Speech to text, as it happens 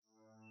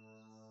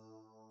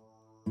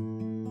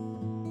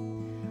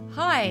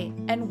Hi,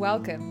 and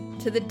welcome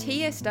to the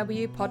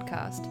TSW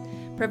podcast,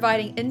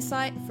 providing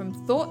insight from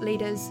thought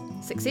leaders,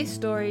 success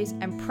stories,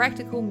 and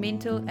practical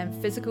mental and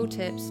physical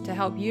tips to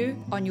help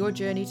you on your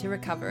journey to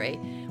recovery,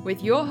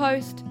 with your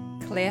host,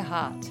 Claire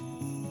Hart.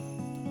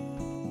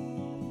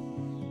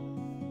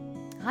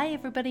 Hi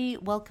everybody,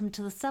 welcome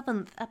to the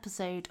 7th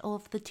episode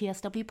of the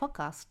TSW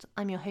podcast.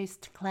 I'm your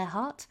host Claire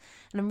Hart,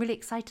 and I'm really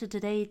excited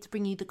today to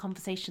bring you the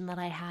conversation that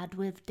I had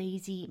with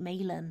Daisy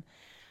Malin.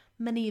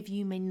 Many of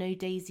you may know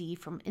Daisy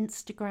from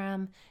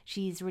Instagram.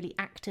 She's a really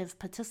active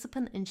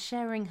participant in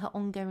sharing her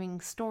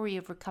ongoing story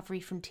of recovery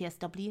from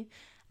TSW.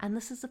 And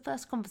this is the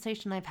first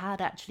conversation I've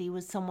had actually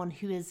with someone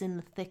who is in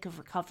the thick of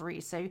recovery.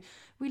 So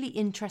really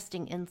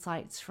interesting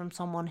insights from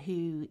someone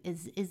who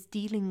is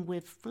dealing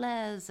with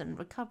flares and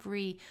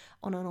recovery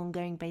on an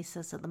ongoing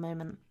basis at the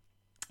moment.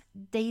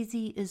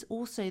 Daisy is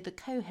also the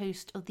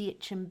co-host of the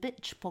Itch and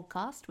Bitch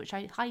podcast, which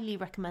I highly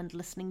recommend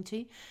listening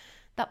to.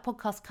 That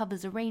podcast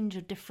covers a range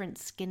of different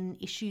skin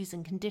issues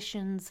and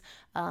conditions,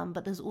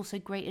 but there's also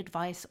great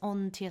advice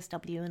on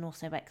TSW and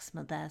also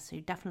eczema there, so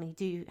definitely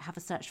do have a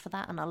search for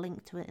that, and I'll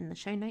link to it in the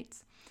show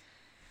notes.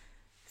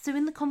 So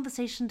in the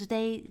conversation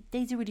today,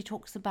 Daisy really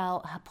talks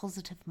about her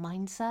positive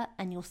mindset,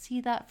 and you'll see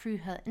that through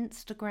her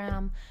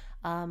Instagram.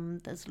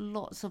 There's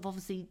lots of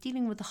obviously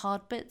dealing with the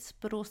hard bits,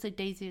 but also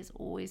Daisy is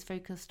always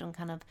focused on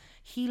kind of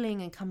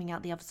healing and coming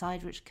out the other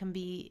side, which can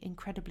be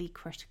incredibly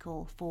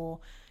critical for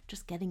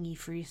just getting you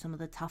through some of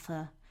the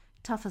tougher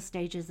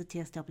stages of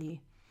TSW.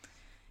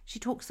 She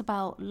talks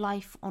about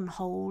life on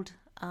hold.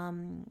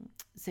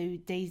 So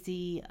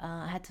Daisy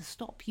had to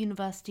stop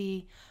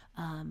university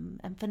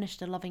and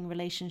finished a loving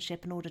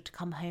relationship in order to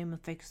come home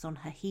and focus on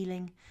her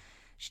healing.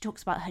 She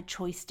talks about her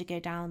choice to go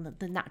down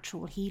the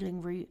natural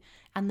healing route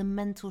and the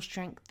mental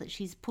strength that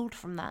she's pulled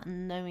from that,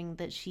 and knowing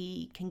that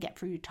she can get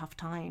through tough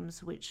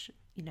times, which,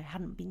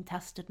 hadn't been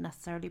tested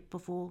necessarily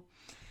before.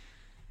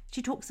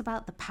 She talks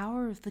about the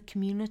power of the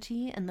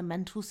community and the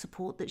mental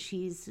support that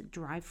she's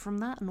derived from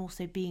that, and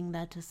also being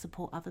there to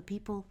support other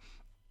people.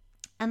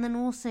 And then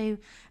also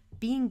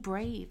being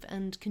brave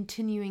and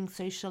continuing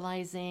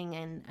socializing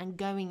and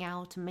going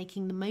out and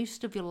making the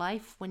most of your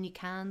life when you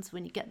can. So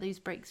when you get those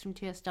breaks from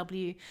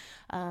TSW,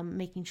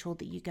 making sure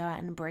that you go out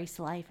and embrace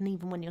life. And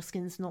even when your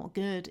skin's not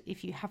good,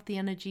 if you have the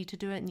energy to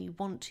do it and you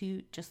want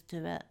to, just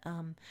do it.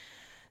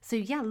 So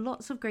yeah,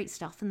 lots of great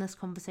stuff in this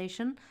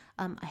conversation.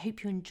 I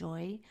hope you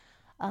enjoy.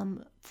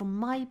 From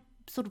my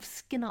sort of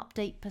skin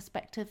update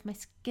perspective, my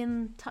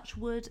skin, touch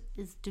wood,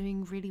 is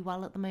doing really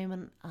well at the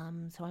moment.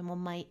 So I'm on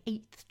my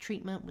 8th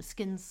treatment with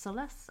Skin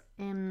Solace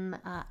in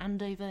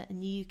Andover in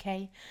the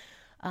UK.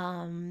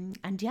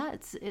 And yeah,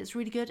 it's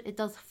really good. It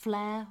does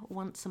flare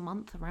once a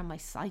month around my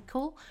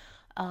cycle,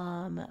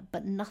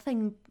 but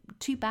nothing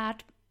too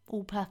bad,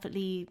 all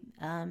perfectly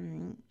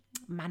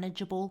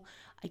manageable.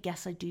 I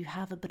guess I do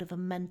have a bit of a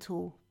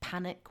mental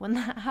panic when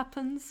that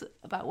happens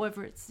about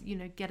whether it's,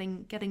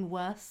 getting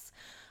worse.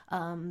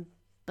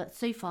 But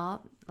so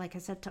far, like I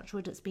said, touch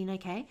wood, it's been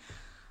okay.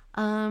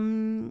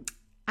 And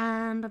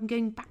I'm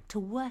going back to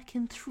work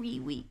in 3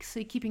 weeks,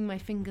 so keeping my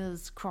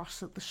fingers crossed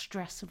that the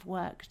stress of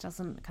work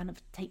doesn't kind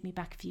of take me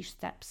back a few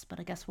steps,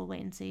 but I guess we'll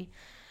wait and see.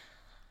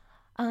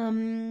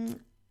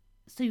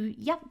 So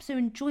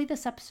enjoy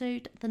this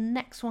episode. The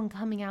next one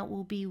coming out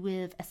will be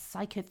with a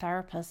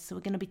psychotherapist. So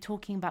we're going to be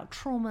talking about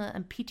trauma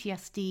and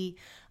PTSD,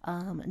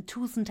 and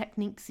tools and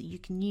techniques that you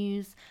can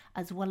use,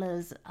 as well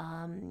as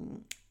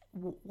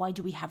why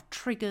do we have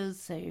triggers?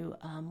 So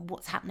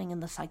what's happening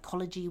in the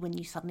psychology when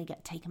you suddenly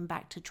get taken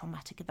back to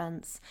traumatic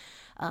events?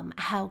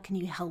 How can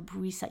you help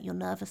reset your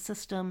nervous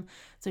system?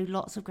 So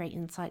lots of great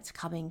insights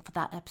coming for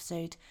that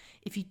episode.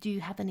 If you do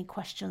have any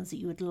questions that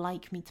you would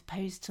like me to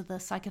pose to the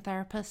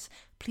psychotherapist,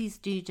 please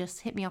do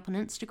just hit me up on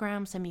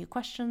Instagram, send me your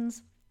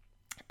questions.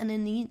 And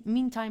in the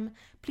meantime,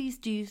 please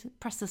do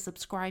press the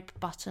subscribe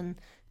button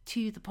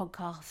to the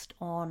podcast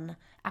on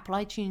Apple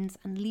iTunes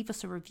and leave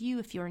us a review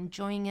if you're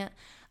enjoying it.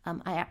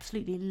 I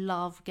absolutely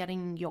love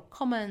getting your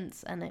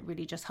comments, and it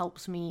really just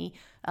helps me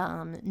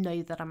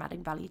know that I'm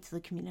adding value to the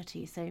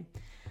community. So,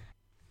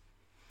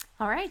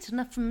 all right,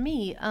 enough from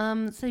me.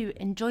 So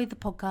enjoy the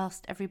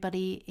podcast,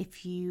 everybody.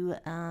 If you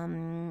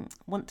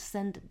want to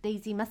send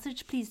Daisy a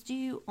message, please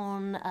do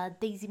on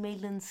Daisy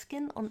Malin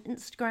Skin on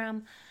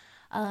Instagram.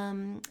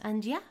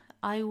 And yeah,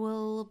 I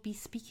will be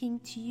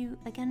speaking to you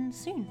again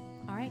soon.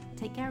 All right,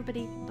 take care,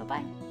 everybody.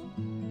 Bye-bye.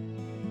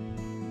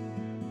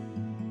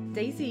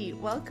 Daisy,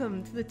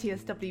 welcome to the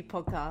TSW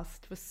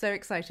podcast. We're so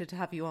excited to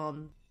have you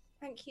on.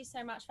 Thank you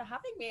so much for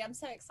having me. I'm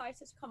so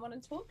excited to come on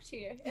and talk to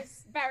you.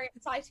 It's very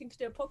exciting to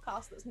do a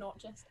podcast that's not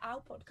just our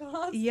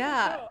podcast.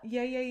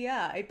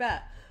 Yeah, I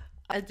bet.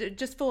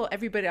 Just for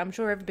everybody, I'm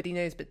sure everybody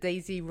knows, but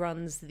Daisy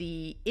runs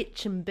the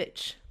Itch and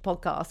Bitch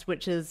podcast,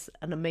 which is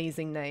an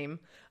amazing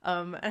name.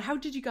 And how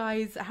did you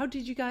guys,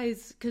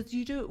 because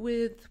you do it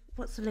with,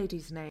 what's the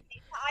lady's name?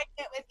 I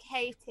do it with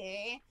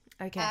Katie.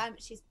 Okay.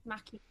 She's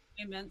Mackie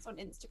moments on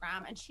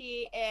Instagram, and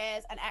she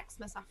is an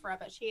eczema sufferer,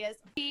 but she is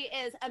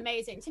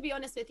amazing. To be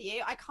honest with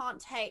you, I can't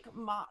take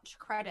much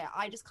credit.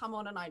 I just come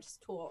on and I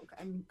just talk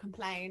and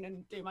complain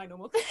and do my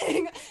normal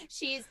thing.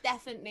 She's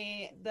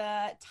definitely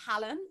the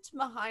talent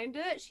behind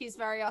it. She's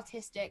very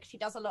artistic. She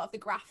does a lot of the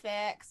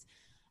graphics.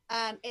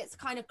 It's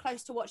kind of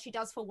close to what she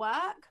does for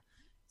work.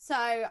 So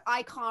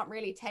I can't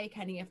really take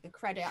any of the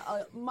credit.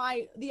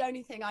 The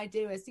only thing I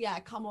do is,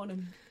 come on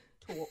and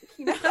talk,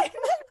 you know,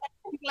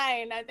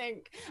 complain, I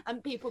think.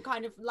 And people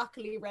kind of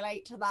luckily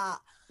relate to that.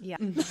 Yeah.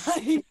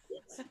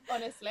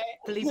 Honestly.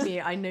 Believe me,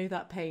 I know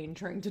that pain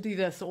trying to do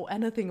this or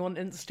anything on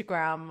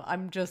Instagram.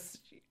 I'm just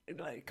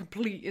like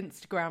complete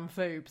Instagram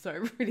phobe. So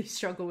I really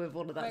struggle with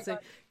all of that. So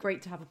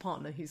great to have a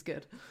partner who's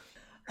good.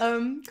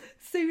 So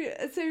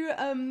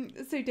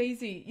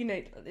Daisy, you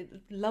know,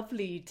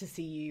 lovely to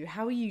see you.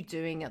 How are you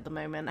doing at the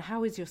moment?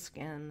 How is your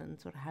skin and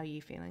sort of how are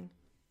you feeling?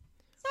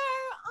 So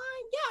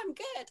I'm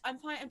good. I'm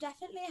fine. I'm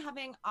definitely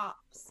having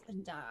ups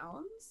and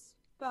downs,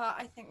 but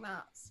I think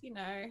that's, you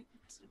know,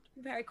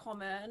 very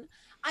common.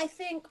 I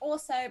think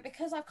also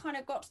because I've kind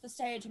of got to the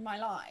stage in my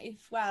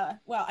life where,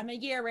 well, I'm a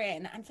year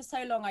in, and for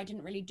so long I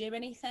didn't really do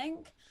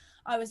anything.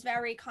 I was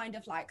very kind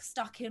of like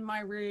stuck in my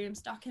room,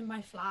 stuck in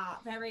my flat,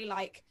 very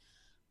like,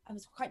 I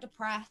was quite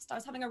depressed. I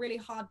was having a really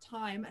hard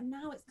time, and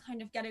now it's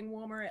kind of getting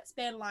warmer. It's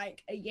been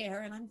like a year,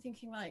 and I'm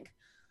thinking like,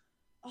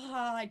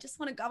 I just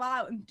want to go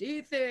out and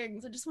do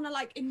things. I just want to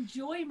like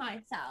enjoy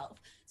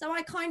myself. So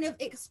I kind of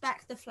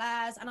expect the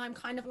flares, and I'm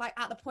kind of like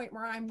at the point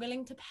where I'm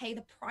willing to pay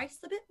the price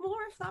a bit more,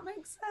 if that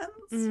makes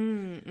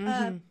sense.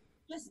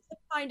 Just to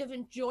kind of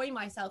enjoy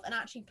myself and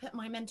actually put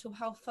my mental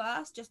health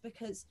first, just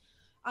because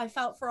I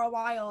felt for a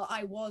while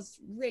I was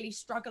really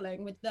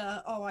struggling with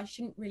I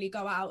shouldn't really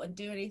go out and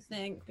do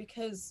anything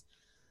because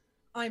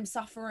I'm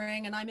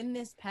suffering and I'm in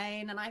this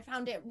pain. And I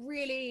found it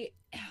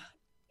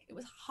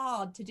was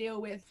hard to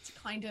deal with, to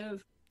kind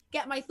of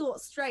get my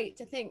thoughts straight,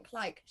 to think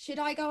like, should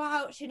I go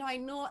out? Should I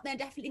not? There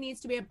definitely needs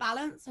to be a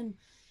balance. And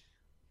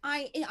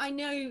I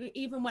know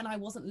even when I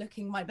wasn't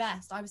looking my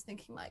best, I was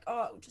thinking like,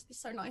 it would just be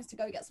so nice to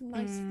go get some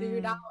nice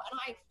food out.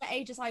 And for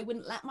ages, I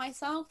wouldn't let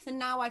myself. And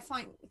now I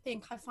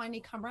think I finally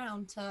come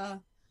around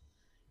to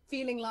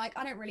feeling like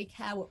I don't really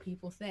care what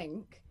people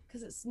think,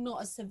 because it's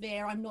not as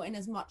severe. I'm not in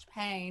as much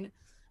pain.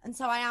 And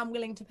so I am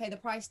willing to pay the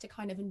price to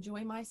kind of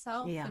enjoy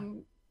myself. Yeah.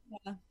 And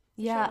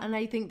sure. And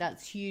I think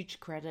that's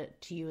huge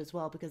credit to you as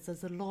well, because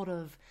there's a lot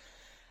of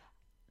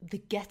the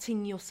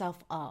getting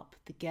yourself up,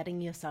 the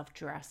getting yourself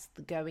dressed,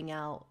 the going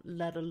out,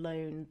 let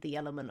alone the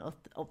element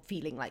of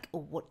feeling like,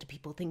 what do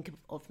people think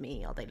of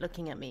me? Are they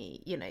looking at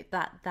me? You know,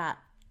 that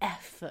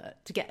effort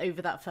to get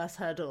over that first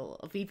hurdle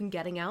of even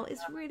getting out is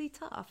really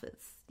tough.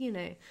 It's, you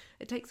know,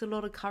 it takes a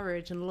lot of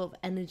courage and a lot of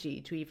energy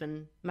to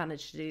even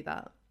manage to do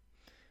that.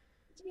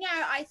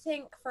 Yeah, I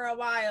think for a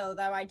while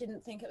though I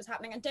didn't think it was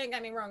happening, and don't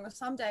get me wrong,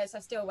 some days I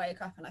still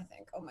wake up and I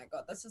think, oh my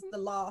god, this is the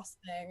last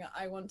thing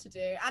I want to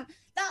do. And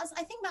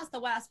I think that's the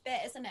worst bit,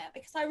 isn't it?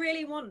 Because I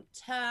really want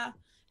to,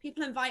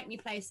 people invite me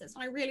places,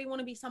 and I really want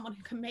to be someone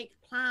who can make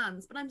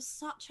plans, but I'm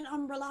such an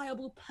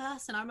unreliable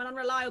person. I'm an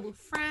unreliable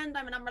friend,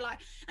 and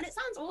it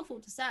sounds awful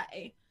to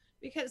say,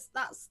 because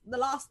that's the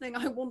last thing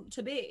I want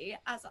to be,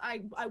 as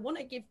I want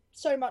to give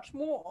so much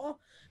more,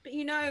 but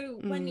you know,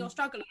 when you're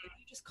struggling,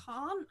 you just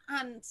can't.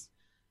 And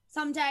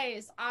some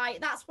days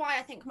that's why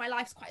I think my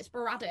life's quite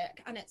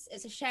sporadic, and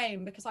it's a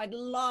shame, because I'd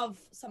love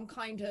some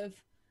kind of,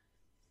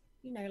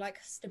 you know, like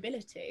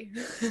stability.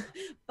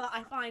 But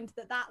I find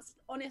that that's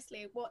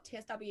honestly what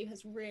TSW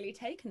has really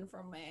taken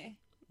from me.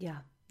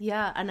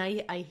 Yeah. And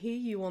I hear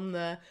you on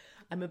the,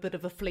 I'm a bit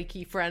of a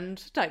flaky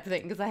friend type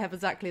thing, because I have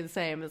exactly the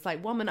same. It's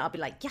like 1 minute I'll be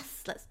like,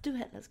 yes, let's do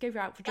it. Let's go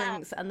out for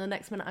drinks. And the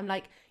next minute I'm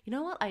like, you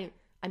know what?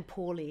 I'm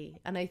poorly.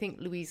 And I think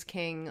Louise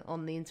King,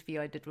 on the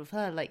interview I did with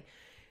her, like,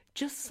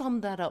 just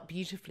summed that up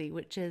beautifully,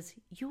 which is,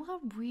 you are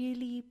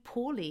really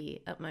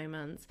poorly at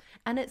moments.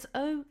 And it's,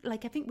 I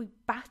think we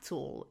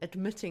battle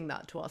admitting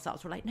that to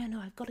ourselves. We're like,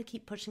 no, I've got to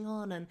keep pushing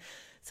on. And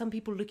some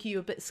people look at you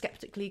a bit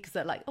skeptically, because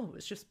they're like,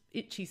 it's just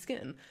itchy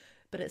skin.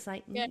 But it's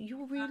like,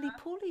 you're really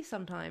poorly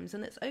sometimes,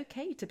 and it's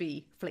okay to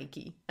be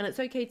flaky. And it's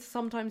okay to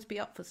sometimes be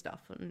up for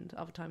stuff and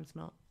other times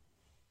not.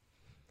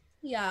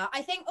 Yeah,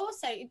 I think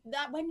also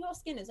that when your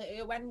skin is,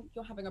 when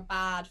you're having a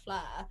bad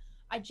flare,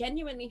 I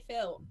genuinely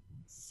feel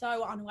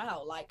so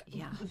unwell. Like,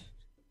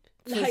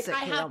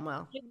 physically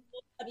unwell.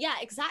 Yeah,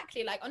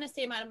 exactly. Like,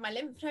 honestly, my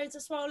lymph nodes are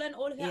swollen,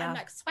 all of it. I'm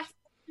like sweating.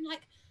 I'm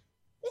like,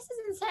 this is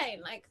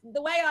insane. Like,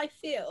 the way I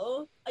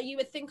feel, you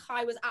would think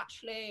I was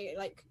actually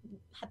like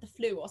had the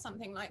flu or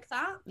something like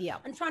that. Yeah.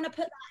 And trying to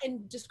put that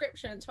in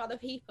description to other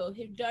people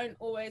who don't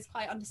always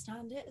quite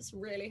understand it is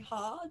really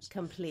hard.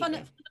 Completely. Fun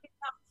enough,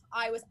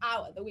 I was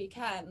out at the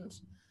weekend,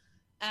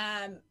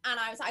 and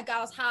I was at a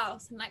girl's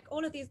house, and like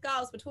all of these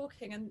girls were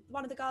talking, and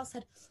one of the girls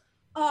said,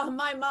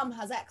 my mum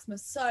has eczema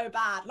so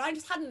bad, and I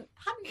just hadn't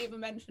even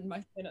mentioned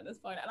my skin at this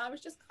point, and I was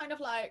just kind of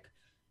like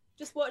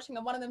just watching,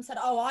 and one of them said,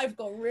 I've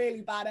got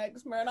really bad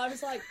eczema, and I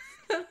was like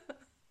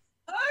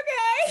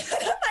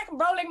okay. Like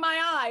rolling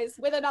my eyes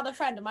with another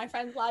friend, and my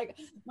friend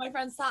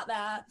sat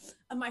there,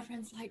 and my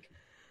friend's like,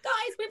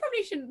 guys, we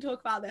probably shouldn't talk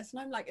about this. And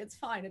I'm like, it's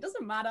fine, it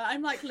doesn't matter.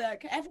 I'm like,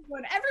 look,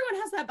 everyone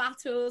has their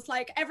battles,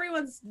 like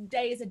everyone's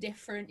days are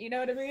different, you know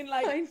what I mean?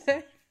 Like, I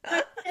know.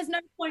 there's no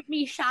point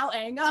me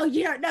shouting, oh,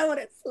 you don't know what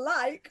it's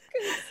like,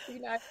 you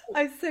know.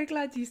 I'm so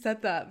glad you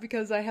said that,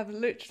 because I have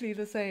literally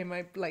the same.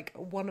 I like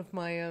one of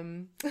my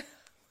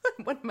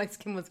when my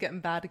skin was getting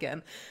bad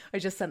again, I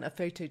just sent a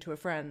photo to a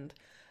friend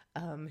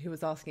who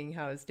was asking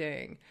how I was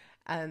doing.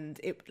 And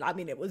it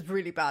was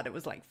really bad. It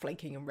was like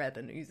flaking and red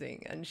and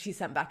oozing. And she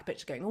sent back a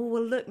picture going, oh,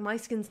 well, look, my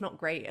skin's not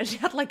great. And she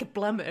had like a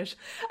blemish.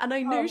 And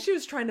I know she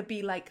was trying to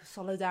be like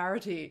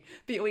solidarity,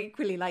 but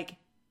equally like,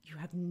 you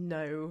have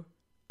no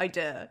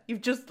idea. You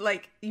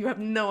have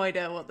no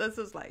idea what this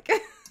is like.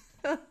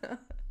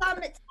 Some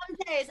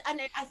days,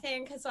 and I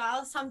think as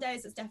well, some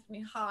days it's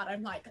definitely hard.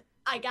 I'm like,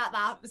 I get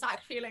that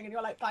exact feeling. And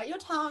you're like, bite your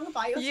tongue.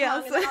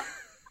 Yes. And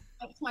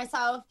I'm to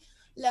myself,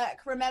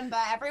 look, remember,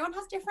 everyone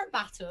has different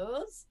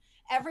battles.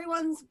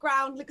 Everyone's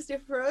ground looks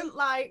different.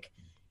 Like,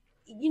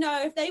 you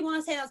know, if they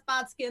want to say that's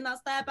bad skin,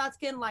 that's their bad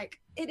skin. Like,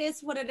 it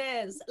is what it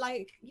is.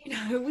 Like, you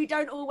know, we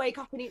don't all wake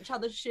up in each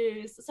other's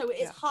shoes. So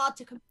it's hard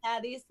to compare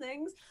these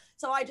things.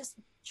 So I just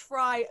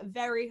try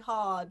very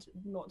hard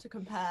not to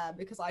compare,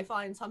 because I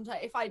find sometimes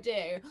if I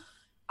do,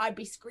 I'd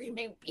be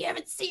screaming, you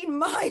haven't seen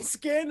my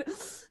skin.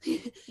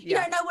 You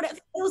don't know what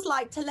it feels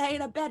like to lay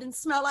in a bed and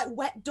smell like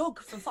wet dog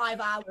for 5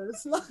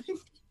 hours. Like,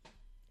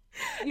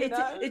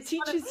 it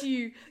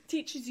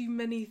teaches you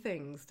many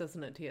things,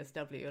 doesn't it?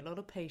 TSW, a lot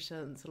of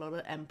patience, a lot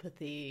of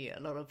empathy, a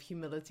lot of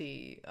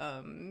humility,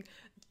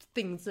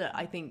 things that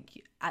I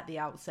think at the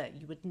outset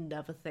you would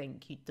never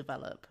think you'd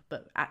develop,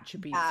 but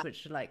attributes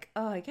which are like,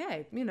 oh,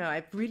 okay, you know,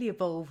 I've really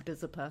evolved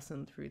as a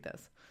person through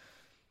this.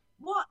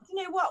 One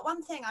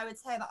thing I would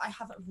say that I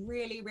have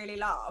really, really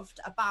loved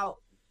about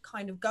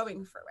kind of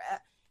going through it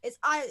is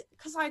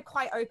because I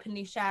quite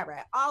openly share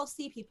it, I'll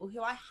see people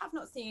who I have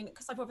not seen,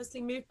 because I've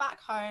obviously moved back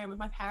home with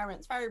my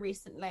parents very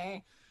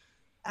recently,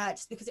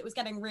 just because it was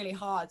getting really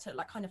hard to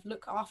like kind of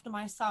look after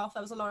myself.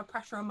 There was a lot of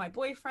pressure on my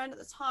boyfriend at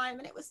the time,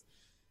 and it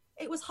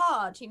was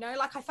hard, you know,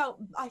 like I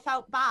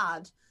felt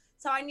bad.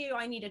 So I knew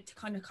I needed to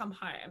kind of come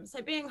home.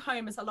 So being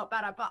home is a lot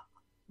better, but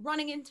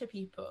running into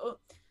people,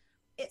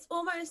 it's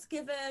almost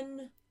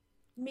given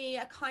me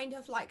a kind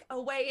of like a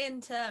way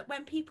into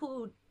when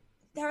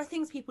there are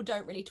things people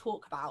don't really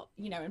talk about,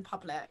 you know, in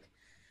public.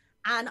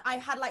 And I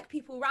had like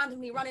people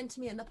randomly run into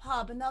me in the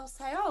pub, and they'll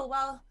say, oh,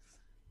 well,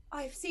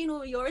 I've seen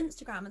all your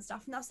Instagram and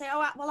stuff. And they'll say,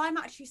 oh, well, I'm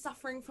actually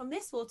suffering from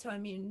this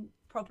autoimmune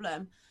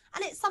problem.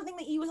 And it's something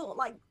that you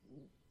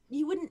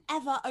wouldn't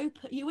ever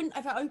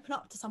open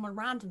up to someone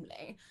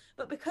randomly.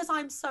 But because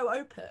I'm so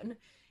open,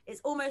 it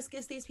almost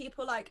gives these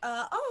people like,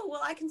 oh,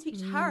 well, I can speak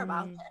to her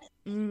about it.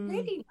 It's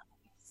really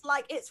nice.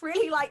 Like, it's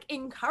really like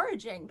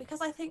encouraging,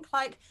 because I think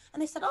like,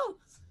 and they said, oh,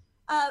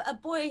 a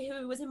boy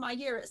who was in my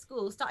year at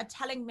school started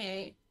telling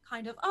me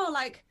kind of, oh,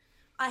 like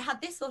I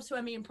had this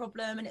autoimmune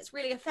problem and it's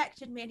really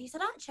affected me. And he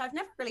said, actually, I've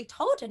never really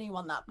told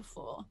anyone that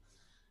before.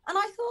 And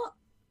I thought,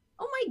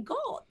 oh my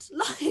God,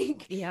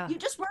 like, you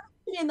just ran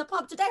me in the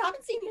pub today. I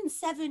haven't seen you in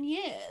 7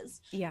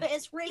 years. Yeah. But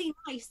it's really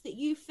nice that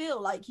you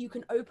feel like you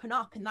can open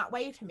up in that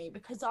way to me,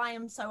 because I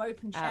am so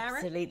open sharing.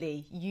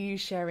 Absolutely. You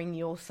sharing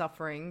your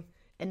suffering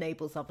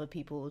enables other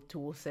people to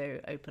also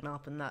open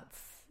up, and that's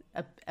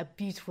a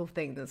beautiful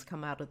thing that's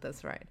come out of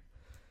this, right?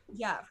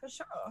 Yeah, for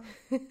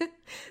sure.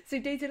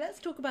 So Daisy, let's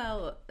talk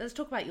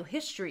about your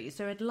history.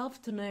 So I'd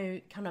love to know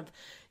kind of,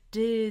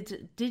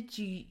 did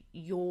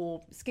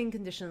your skin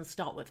conditions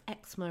start with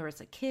eczema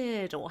as a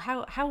kid, or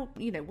how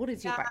you know, what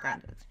is your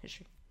background in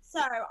history?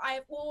 So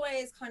I've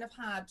always kind of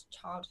had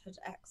childhood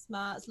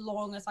eczema as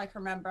long as I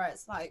can remember.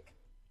 It's like,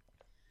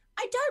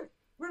 I don't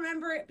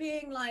remember it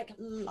being like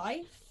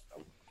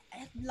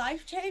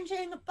life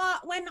changing,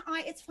 but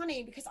it's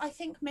funny because I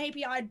think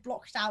maybe I'd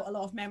blocked out a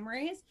lot of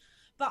memories,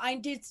 but I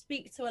did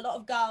speak to a lot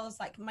of girls,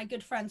 like my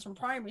good friends from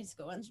primary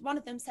school, and one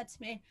of them said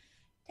to me,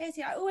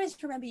 Daisy, I always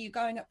remember you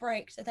going at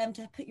break to them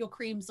to put your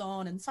creams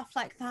on and stuff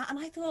like that. And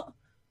I thought,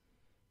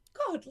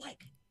 God,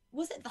 like,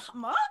 was it that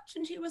much?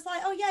 And she was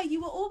like, oh yeah,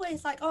 you were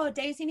always like, oh,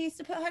 Daisy needs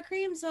to put her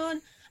creams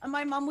on. And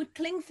my mum would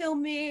cling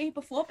film me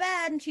before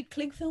bed, and she'd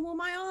cling film all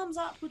my arms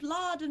up with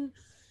lard and,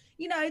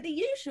 you know, the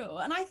usual.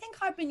 And I think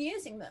I've been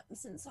using them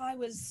since I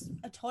was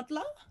a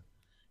toddler,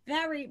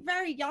 very,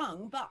 very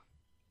young, but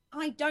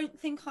I don't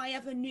think I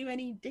ever knew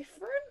any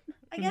different,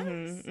 I guess.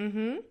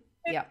 Mm-hmm.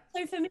 Yeah.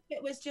 So for me,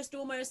 it was just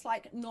almost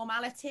like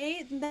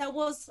normality. There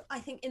was, I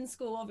think, in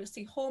school,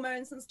 obviously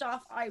hormones and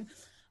stuff.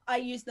 I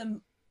used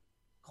them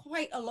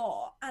quite a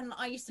lot, and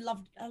I used to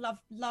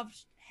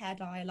loved hair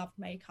dye, I loved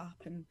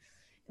makeup, and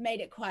it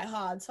made it quite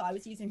hard. So I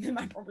was using them,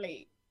 I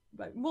probably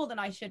more than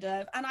I should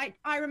have. And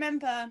I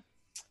remember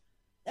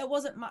there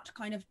wasn't much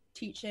kind of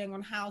teaching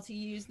on how to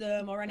use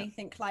them or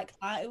anything like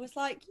that. It was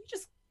like, you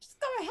just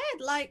go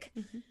ahead, like.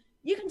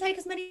 You can take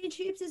as many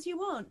tubes as you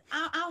want.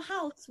 Our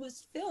house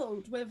was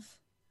filled with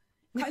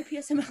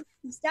copious amounts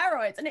of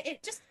steroids, and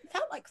it just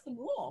felt like the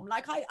norm.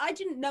 Like I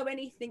didn't know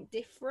anything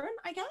different,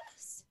 I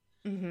guess.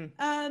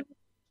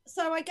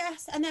 So I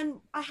guess, and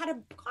then I had a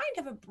kind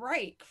of a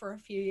break for a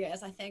few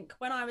years, I think,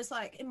 when I was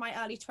like in my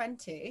early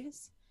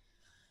 20s.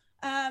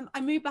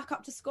 I moved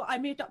up to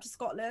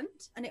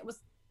Scotland, and it was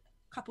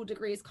a couple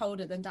degrees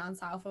colder than down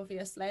south,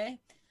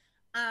 obviously.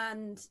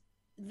 And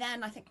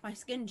then I think my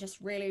skin just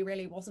really,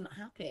 really wasn't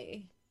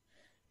happy.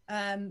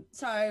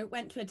 So I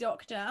went to a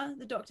doctor.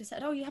 The doctor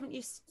said, "Oh, you haven't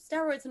used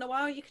steroids in a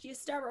while. You could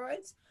use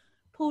steroids."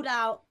 Pulled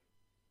out,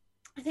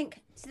 I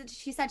think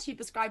she said she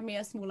prescribed me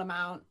a small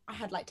amount. I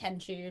had like 10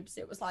 tubes.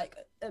 It was like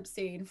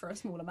obscene for a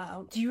small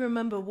amount. Do you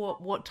remember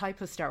what type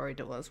of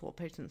steroid it was? What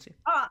potency?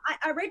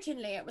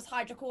 Originally it was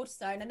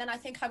hydrocortisone, and then I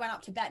think I went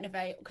up to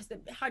Betnovate because the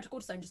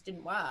hydrocortisone just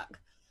didn't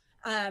work.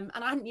 And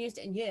I hadn't used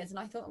it in years, and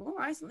I thought,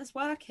 why isn't this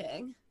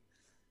working?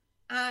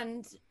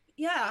 And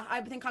yeah,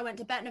 I think I went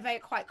to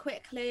Betnovate quite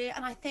quickly,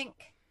 and I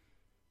think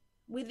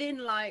within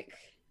like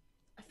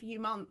a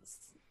few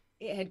months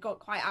it had got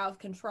quite out of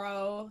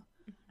control.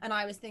 And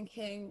I was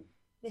thinking,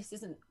 this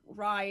isn't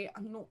right.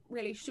 I'm not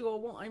really sure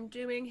what I'm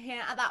doing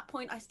here. At that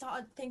point, I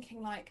started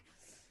thinking like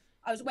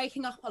I was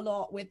waking up a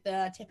lot with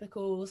the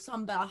typical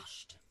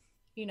sunbashed,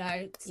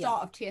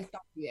 start of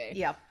TSW.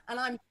 Yeah. And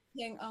I'm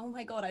thinking, oh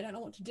my God, I don't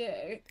know what to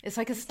do. It's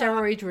like a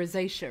steroid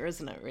rosacea,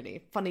 isn't it,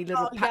 really? Funny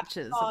little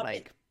patches of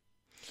like...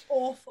 It's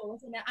awful,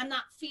 isn't it? And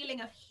that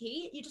feeling of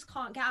heat, you just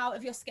can't get out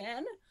of your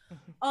skin.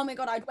 Oh my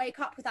God, I'd wake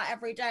up with that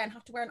every day and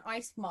have to wear an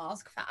ice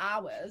mask for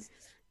hours.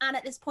 And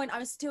at this point, I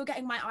was still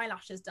getting my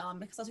eyelashes done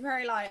because I was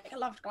very I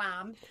loved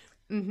glam.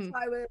 So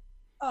I was,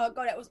 oh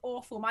God, it was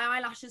awful. My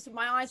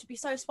eyes would be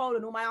so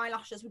swollen. All my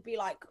eyelashes would be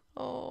like,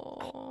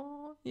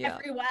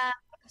 everywhere,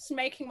 just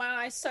making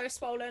my eyes so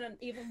swollen, and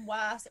even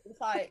worse. It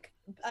was like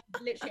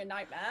literally a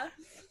nightmare.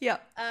 Yeah.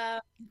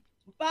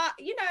 But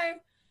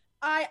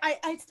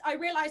I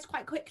realized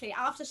quite quickly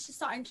after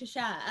starting to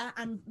share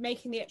and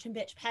making the Itch and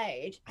Bitch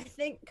page, I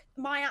think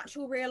my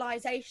actual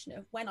realization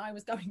of when I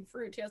was going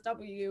through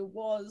TSW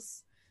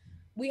was,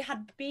 we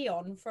had we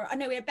had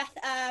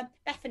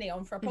Bethany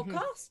on for a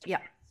podcast.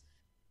 Yeah.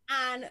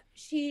 And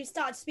she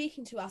started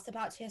speaking to us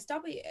about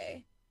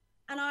TSW.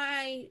 And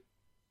I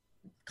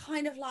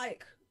kind of I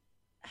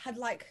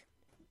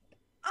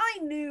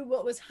knew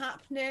what was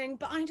happening,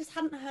 but I just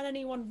hadn't heard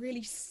anyone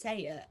really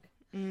say it.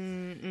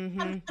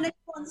 And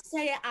anyone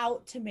say it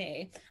out to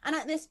me. And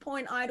at this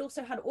point, I'd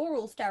also had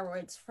oral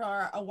steroids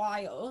for a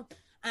while,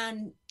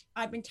 and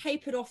I'd been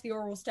tapered off the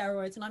oral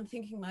steroids, and I'm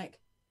thinking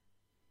like,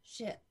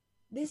 shit,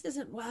 this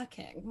isn't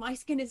working. My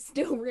skin is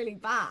still really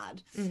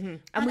bad. And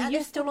were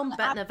you still on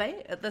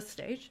Betnovate at this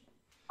stage?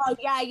 Oh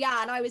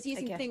yeah. And I was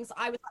using things.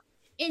 I was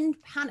in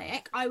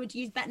panic. I would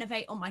use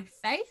Betnovate on my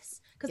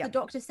face because the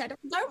doctor said,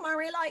 "Don't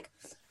worry, like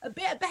a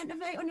bit of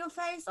Betnovate on your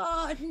face.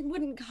 Oh, it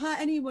wouldn't hurt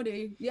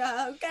anybody."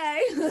 Yeah,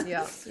 okay.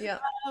 Yeah.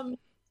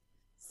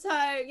 So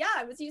yeah,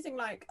 I was using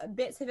like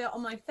bits of it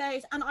on my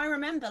face, and I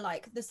remember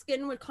like the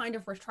skin would kind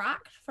of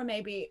retract for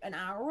maybe an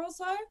hour or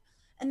so.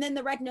 And then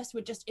the redness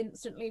would just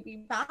instantly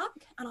be back.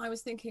 And I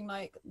was thinking,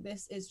 like,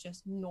 this is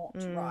just not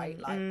right.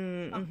 Like,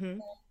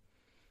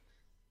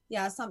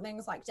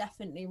 something's like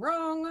definitely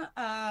wrong.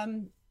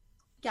 So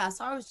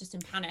I was just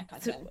in panic, I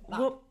think.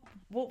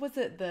 What was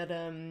it that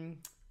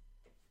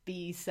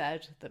B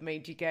said that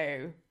made you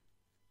go?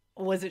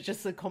 Or was it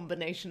just a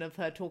combination of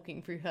her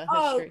talking through her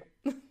history?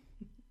 Do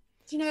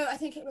you know, I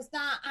think it was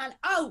that. And,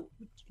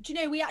 do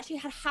you know, we actually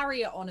had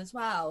Harriet on as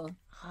well.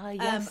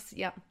 Yes,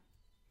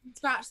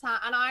 Scratch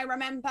that. And I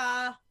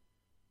remember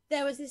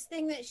there was this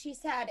thing that she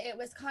said. It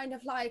was kind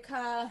of like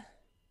how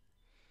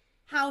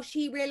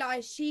she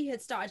realized she had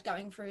started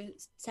going through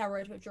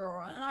steroid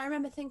withdrawal. And I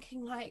remember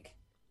thinking like,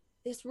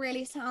 this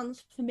really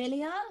sounds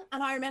familiar.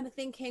 And I remember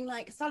thinking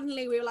like,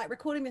 suddenly we were like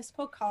recording this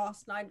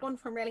podcast, and I'd gone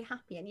from really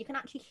happy, and you can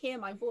actually hear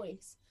my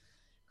voice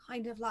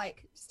kind of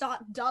like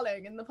start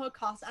dulling in the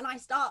podcast. And I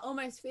start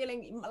almost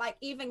feeling like,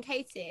 even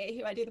Katie,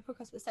 who I do the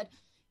podcast with, said,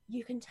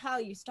 you can tell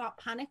you start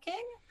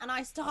panicking. And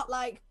I start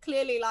like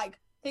clearly like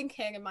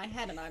thinking in my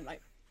head, and I'm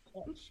like,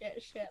 oh,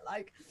 shit,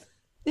 like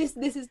this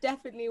is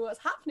definitely what's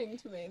happening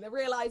to me. The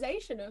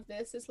realization of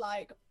this is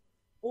like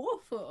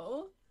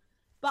awful,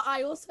 but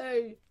I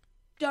also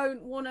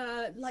don't want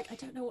to, like, I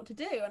don't know what to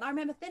do. And I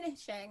remember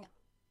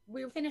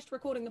we finished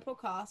recording the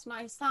podcast, and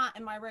I sat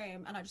in my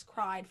room and I just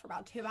cried for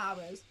about 2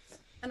 hours.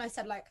 And I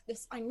said, like,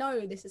 this, I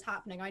know this is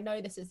happening. I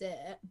know this is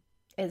it.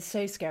 It's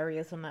so scary,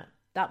 isn't it?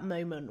 That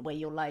moment where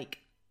you're like,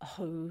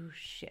 oh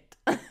shit.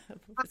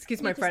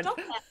 Excuse my friend.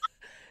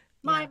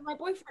 My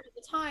boyfriend at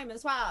the time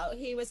as well,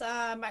 he was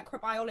a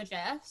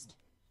microbiologist,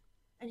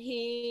 and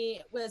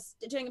he was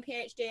doing a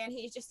PhD, and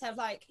he just said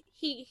like,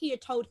 he had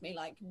told me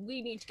like,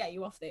 we need to get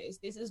you off this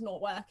is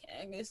not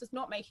working, this is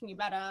not making you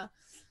better.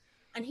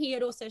 And he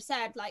had also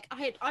said like,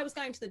 I was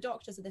going to the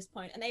doctors at this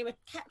point, and they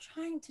kept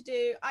trying to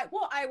do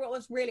what I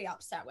was really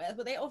upset with,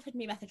 but they offered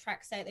me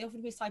methotrexate, they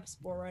offered me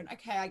cyclosporin.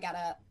 Okay, I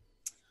get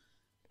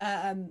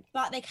it.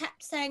 But they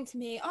kept saying to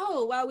me,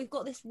 oh, well, we've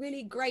got this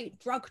really great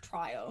drug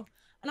trial.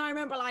 And I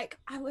remember like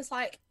I was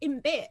like in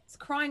bits,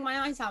 crying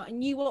my eyes out,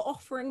 and you were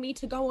offering me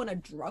to go on a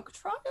drug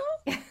trial.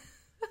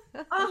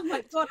 Oh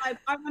my God,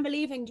 I remember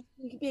leaving,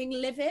 just being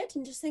livid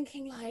and just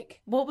thinking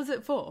like, What was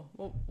it for?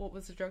 What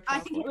was the drug I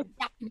trial think for? it was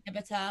JAK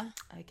inhibitor.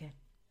 Okay.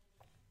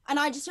 And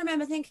I just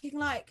remember thinking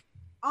like,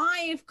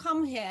 I've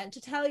come here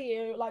to tell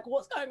you like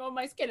what's going on in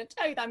my skin and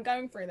tell you that I'm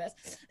going through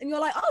this. And you're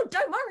like, oh,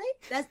 don't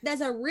worry.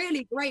 There's a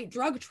really great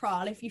drug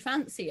trial if you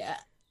fancy it.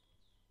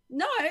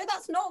 No,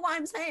 that's not what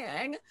I'm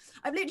saying.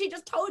 I've literally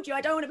just told you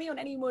I don't want to be on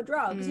any more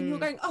drugs. And you're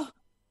going, oh,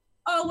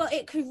 well,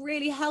 it could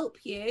really help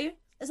you.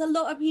 There's a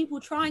lot of people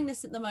trying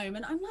this at the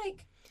moment. I'm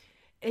like,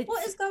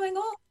 what is going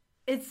on?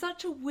 It's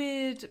such a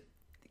weird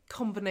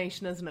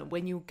combination, isn't it,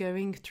 when you're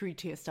going through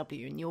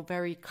TSW and you're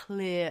very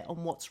clear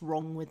on what's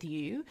wrong with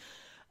you,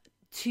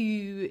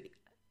 to,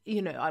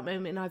 you know, I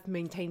mean, I've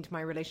maintained my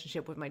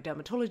relationship with my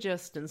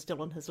dermatologist and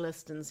still on his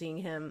list and seeing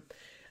him,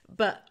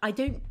 but I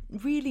don't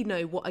really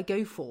know what I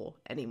go for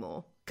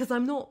anymore, because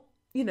I'm not,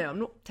 you know, I'm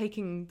not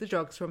taking the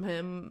drugs from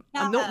him.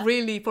 Yeah. I'm not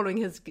really following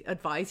his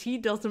advice. He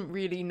doesn't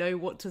really know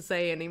what to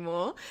say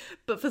anymore.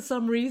 But for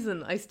some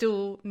reason, I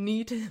still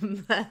need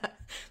him there,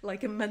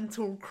 like a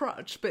mental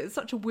crutch. But it's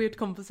such a weird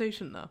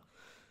conversation now.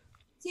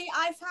 See,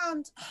 I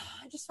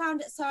just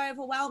found it so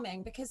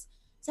overwhelming because,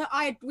 so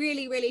I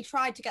really, really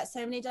tried to get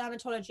so many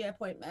dermatology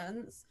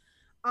appointments.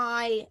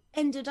 I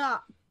ended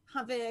up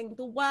having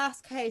the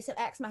worst case of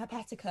eczema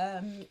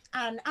herpeticum.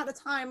 And at the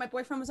time, my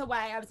boyfriend was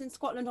away. I was in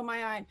Scotland on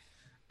my own.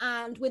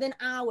 And within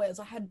hours,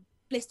 I had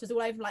blisters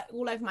all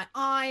over my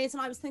eyes.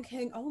 And I was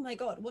thinking, oh my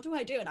God, what do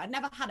I do? And I'd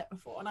never had it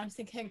before. And I was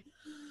thinking,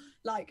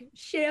 like,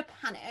 sheer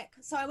panic.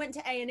 So I went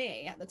to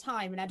A&E at the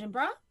time in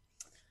Edinburgh.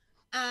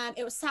 And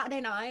it was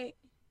Saturday night.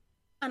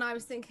 And I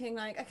was thinking,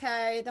 like,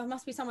 okay, there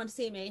must be someone to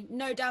see me.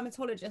 No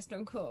dermatologist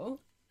on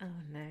call. Oh,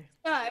 no.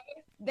 So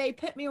they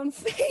put me on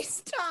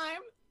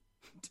FaceTime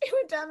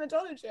to a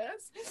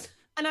dermatologist.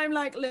 And I'm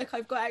like, look,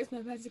 I've got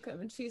eczema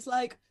herpeticum. And she's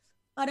like,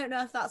 I don't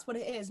know if that's what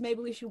it is.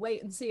 Maybe we should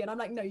wait and see. And I'm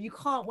like, no, you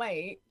can't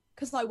wait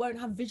because I won't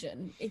have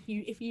vision if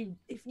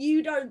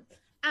you don't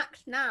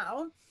act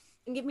now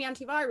and give me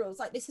antivirals.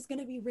 Like, this is going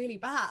to be really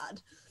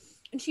bad.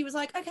 And she was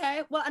like,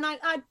 okay, well, and I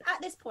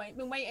at this point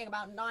been waiting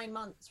about 9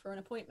 months for an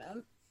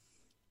appointment.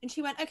 And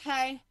she went,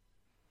 okay,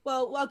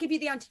 well, I'll give you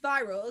the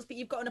antivirals, but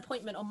you've got an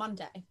appointment on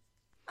Monday.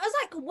 I was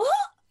like, what?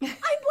 I've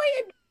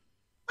waited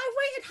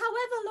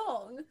however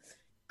long.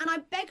 And I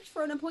begged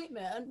for an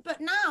appointment, but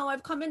now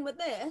I've come in with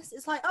this.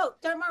 It's like, oh,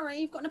 don't worry,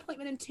 you've got an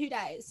appointment in 2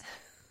 days.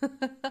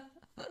 and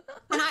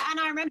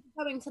I remember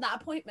going to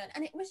that appointment,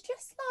 and it was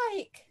just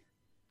like,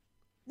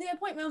 the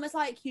appointment was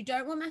like, you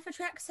don't want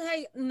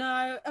methotrexate?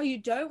 No. Oh, you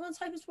don't want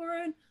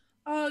cyclosporin?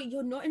 Oh,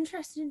 you're not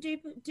interested in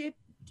Duplomat?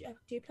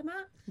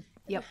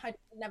 Yep. I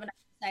never know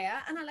how to say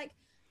it.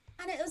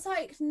 And it was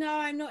like, no,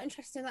 I'm not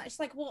interested in that. It's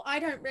like, well, I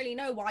don't really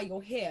know why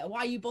you're here.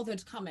 Why you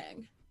bothered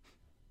coming?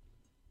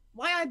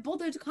 Why I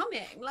bothered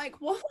coming?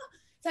 Like, what?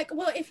 It's like,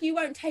 well, if you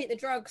won't take the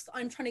drugs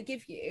I'm trying to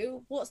give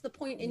you, what's the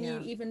point in you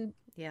even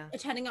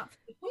turning up for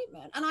the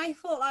appointment? And I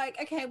thought, like,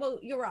 okay, well,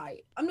 you're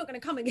right. I'm not going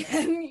to come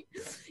again.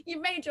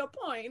 You've made your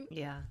point.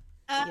 Yeah.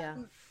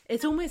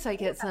 It's almost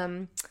like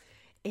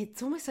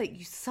it's almost like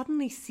you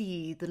suddenly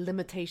see the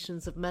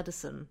limitations of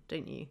medicine,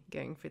 don't you,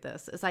 going through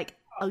this? It's like,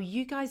 oh,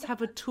 you guys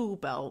have a tool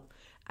belt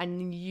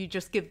and you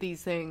just give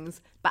these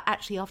things, but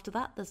actually after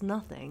that, there's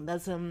nothing.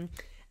 There's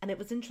and it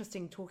was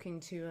interesting talking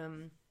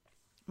to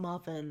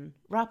Marvin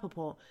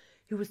Rappaport,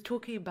 who was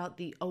talking about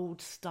the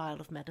old style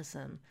of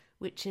medicine,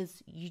 which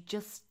is you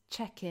just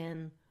check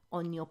in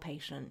on your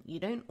patient. You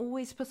don't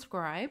always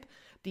prescribe,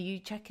 but you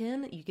check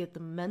in, you give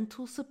them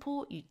mental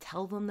support, you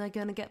tell them they're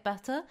going to get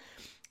better.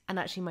 And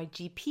actually my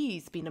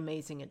GP's been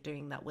amazing at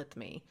doing that with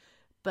me.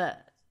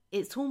 But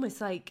it's almost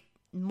like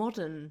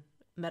modern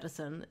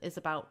medicine is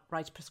about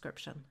write a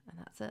prescription, and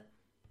that's it.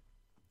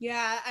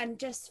 Yeah, and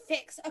just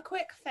a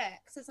quick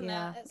fix, isn't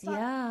it? It's like,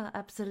 yeah,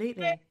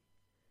 absolutely.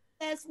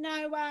 There's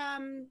no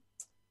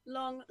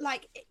long,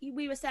 like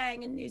we were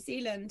saying in New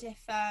Zealand, if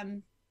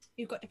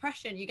you've got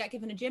depression, you get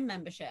given a gym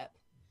membership.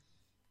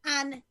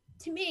 And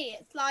to me,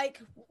 it's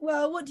like,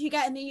 well, what do you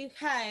get in the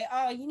UK?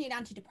 Oh, you need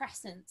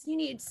antidepressants. You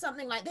need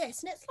something like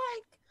this. And it's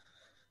like,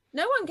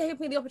 no one gave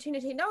me the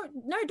opportunity. No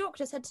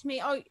doctor said to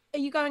me, oh, are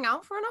you going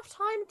out for enough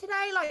time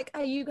today? Like,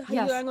 are you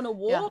going on a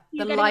walk?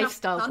 Yeah. The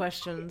lifestyle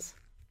questions.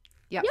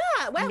 Yep.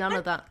 Yeah. None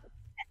of that.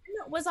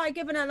 Was I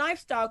given a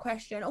lifestyle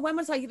question, or when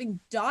was I giving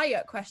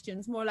diet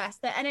questions, more or less?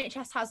 The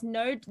NHS has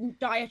no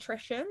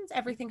dietitians.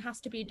 Everything has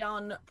to be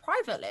done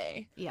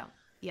privately. Yeah.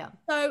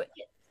 So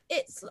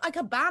it's like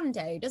a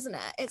Band-Aid, isn't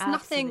it? It's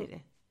Absolutely.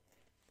 Nothing.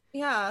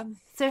 Yeah.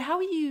 So how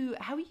are you,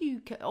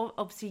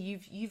 obviously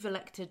you've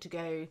elected to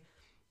go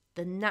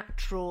the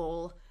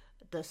natural,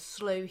 the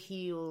slow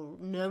heal,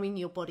 knowing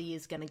your body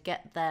is going to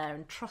get there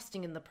and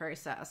trusting in the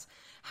process.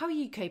 How are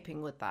you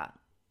coping with that?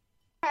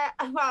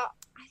 Well,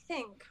 I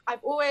think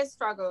I've always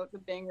struggled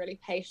with being really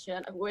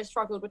patient. I've always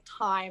struggled with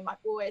time. I've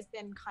always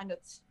been kind of,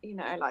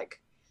 like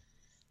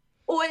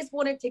always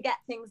wanted to get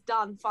things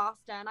done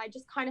faster. And I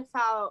just kind of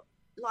felt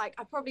like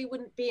I probably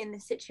wouldn't be in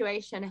this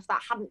situation if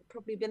that hadn't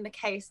probably been the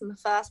case in the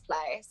first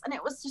place. And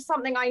it was just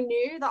something I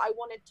knew that I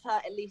wanted to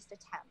at least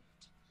attempt.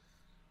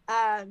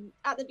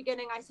 At the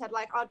beginning I said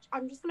like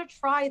I'm just going to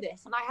try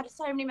this, and I had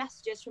so many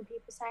messages from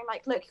people saying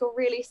like, look, you're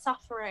really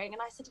suffering,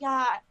 and I said,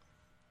 yeah,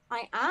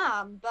 I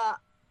am, but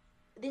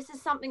this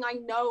is something I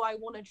know I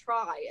want to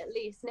try at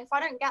least, and if I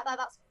don't get there,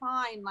 that's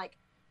fine. Like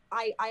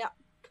I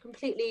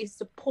completely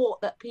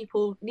support that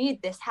people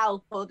need this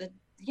help, or the,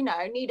 you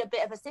know, need a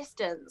bit of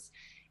assistance.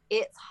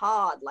 It's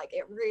hard, like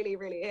it really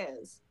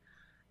is.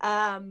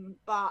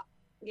 But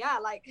yeah,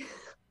 like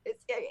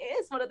it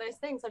is one of those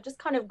things. I've just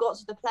kind of got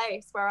to the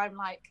place where I'm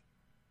like,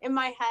 in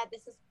my head,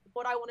 this is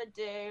what I want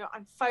to do.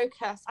 I'm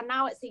focused. And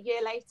now it's a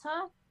year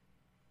later.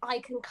 I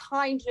can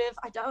kind of,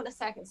 I don't want to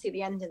say I can see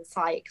the end in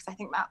sight, because I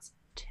think that's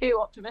too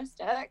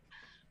optimistic.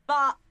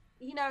 But,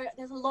 you know,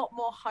 there's a lot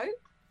more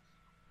hope.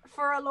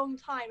 For a long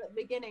time at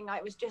the beginning,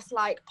 I was just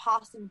like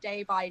passing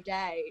day by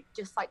day,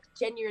 just like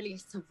genuinely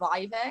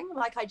surviving.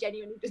 Like I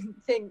genuinely didn't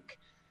think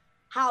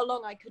how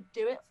long I could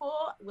do it for.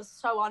 It was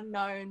so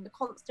unknown. The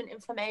constant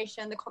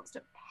inflammation, the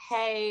constant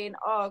pain.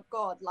 Oh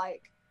God,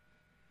 like,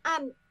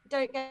 and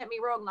don't get me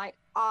wrong, like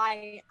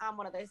I am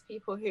one of those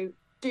people who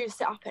do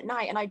sit up at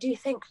night and I do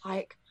think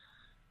like,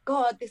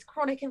 God, this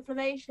chronic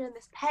inflammation,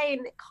 this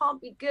pain, it can't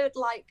be good.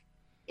 Like,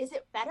 is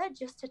it better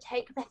just to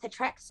take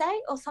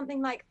methotrexate or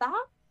something like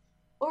that?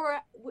 Or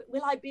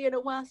will I be in a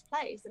worse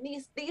place? And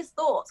these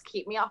thoughts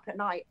keep me up at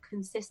night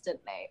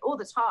consistently, all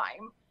the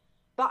time.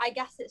 But I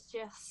guess it's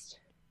just,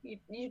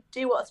 you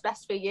do what's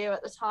best for you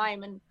at the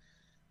time. And,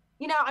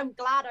 you know, I'm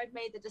glad I've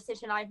made the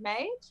decision I've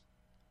made,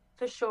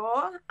 for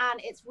sure. And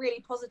it's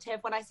really positive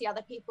when I see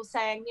other people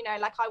saying, you know,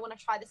 like, I want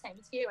to try the same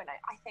as you. And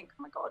I think,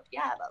 oh my God,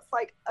 yeah, that's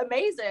like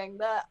amazing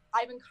that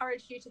I've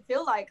encouraged you to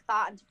feel like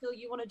that and to feel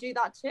you want to do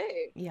that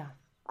too. Yeah.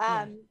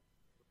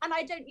 And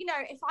I don't, you know,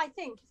 if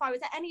I was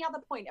at any other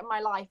point in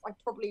my life, I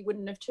probably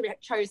wouldn't have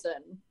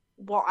chosen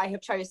what I have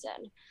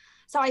chosen.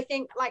 So I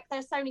think like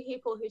there's so many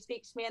people who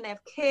speak to me and they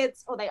have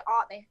kids, or they're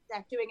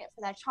doing it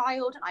for their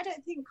child. And I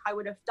don't think I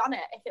would have done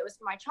it if it was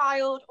for my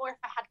child or if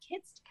I had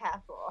kids to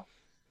care for.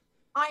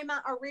 I'm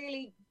at a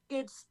really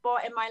good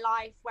spot in my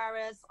life,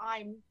 whereas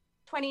I'm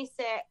 26.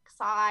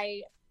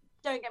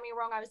 Don't get me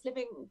wrong, I was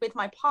living with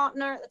my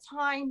partner at the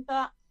time,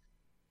 but,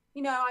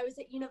 you know, I was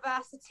at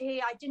university.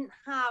 I didn't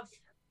have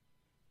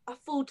a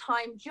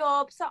full-time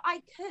job, so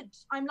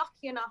I'm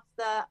lucky enough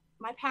that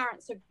my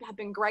parents have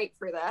been great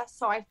through this,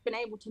 so I've been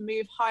able to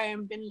move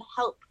home, been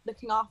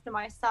looking after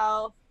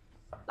myself.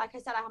 Like I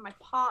said, I have my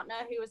partner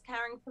who was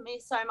caring for me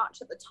so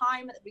much at the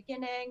time, at the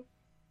beginning,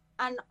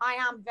 and I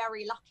am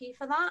very lucky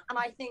for that. And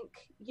I think,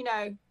 you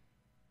know,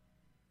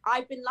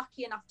 I've been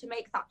lucky enough to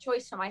make that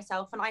choice for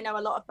myself, and I know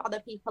a lot of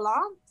other people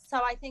aren't. So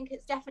I think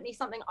it's definitely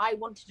something I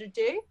wanted to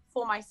do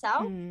for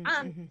myself.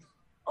 And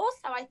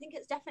also I think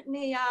it's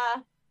definitely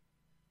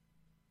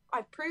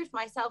I've proved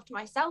myself to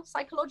myself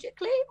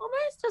psychologically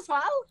almost as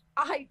well.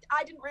 I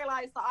didn't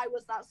realize that I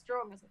was that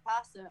strong as a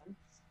person,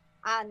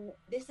 and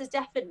this is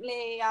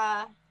definitely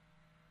a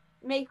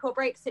make or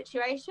break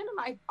situation,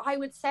 and I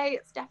would say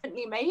it's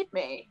definitely made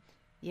me.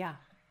 Yeah,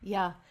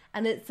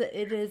 and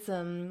it's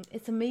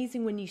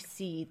amazing when you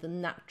see the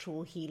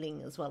natural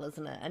healing as well,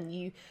 isn't it?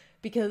 And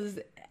because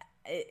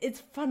it's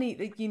funny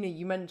that, you know,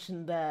 you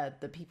mentioned there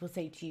that people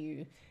say to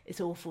you, it's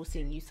awful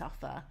seeing you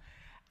suffer,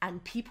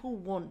 and people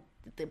want,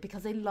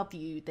 because they love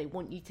you, they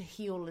want you to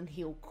heal and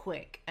heal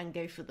quick and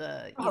go for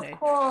the, you know,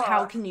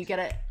 how can you get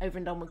it over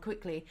and done with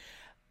quickly?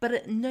 But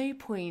at no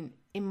point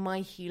in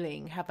my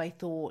healing have I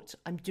thought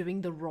I'm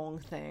doing the wrong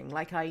thing.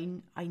 Like I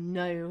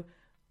know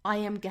I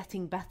am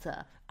getting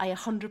better. I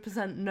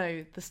 100%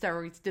 know the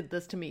steroids did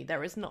this to me.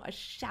 There is not a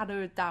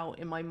shadow of doubt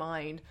in my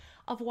mind.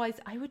 Otherwise,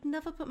 I would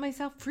never put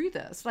myself through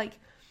this. Like,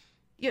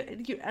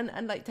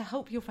 and like, to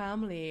help your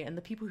family and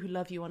the people who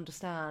love you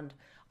understand,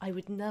 I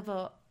would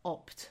never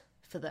opt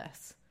for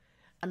this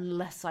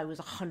unless I was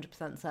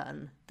 100%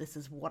 certain this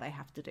is what I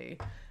have to do.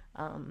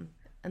 And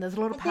there's a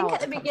lot of power. I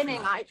think at the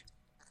beginning,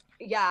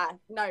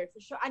 no, for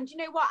sure. And you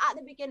know what? At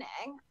the beginning,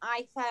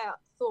 I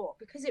thought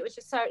because it was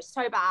just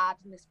so bad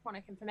and this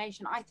chronic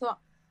inflammation, I thought,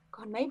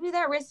 God, maybe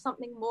there is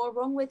something more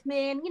wrong with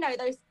me. And you know,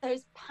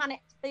 those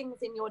panicked things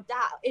in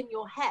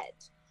your head,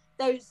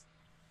 those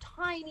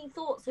tiny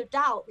thoughts of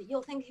doubt that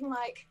you're thinking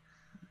like,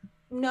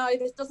 no,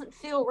 this doesn't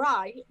feel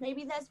right.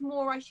 Maybe there's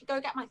more. I should go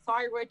get my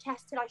thyroid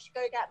tested. I should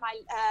go get my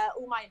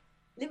all my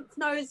lymph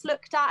nodes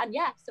looked at. And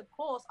yes, of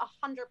course,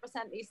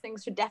 100% these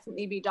things should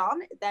definitely be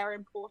done. They're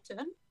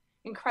important,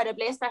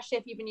 incredibly, especially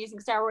if you've been using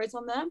steroids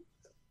on them.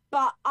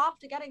 But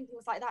after getting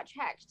things like that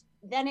checked,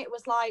 then it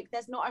was like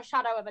there's not a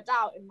shadow of a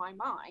doubt in my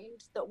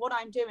mind that what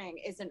I'm doing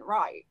isn't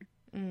right.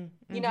 You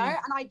know,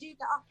 and I do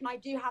get up and I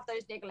do have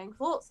those niggling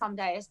thoughts some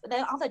days, but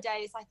then other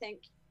days I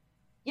think,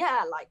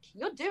 yeah, like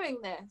you're doing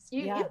this,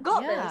 you've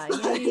got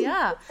this.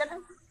 Yeah.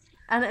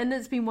 And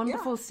it's been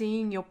wonderful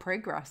seeing your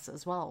progress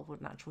as well with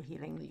natural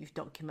healing that you've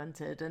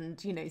documented,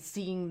 and you know,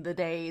 seeing the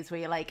days where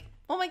you're like,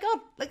 oh my God,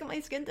 look at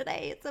my skin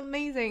today, it's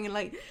amazing, and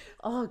like,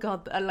 oh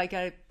God, like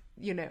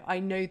you know, I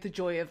know the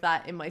joy of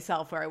that in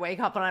myself, where I wake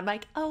up and I'm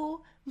like,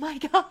 oh my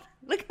God,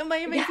 look at my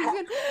amazing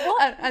skin.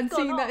 And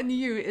seeing that in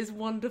you is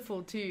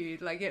wonderful too.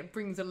 Like, it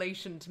brings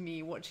elation to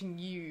me watching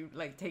you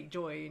like take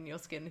joy in your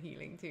skin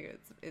healing too.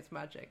 It's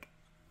magic.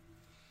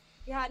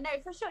 Yeah, no,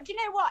 for sure. Do you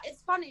know what?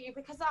 It's funny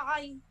because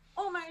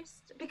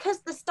because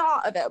the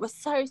start of it was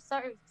so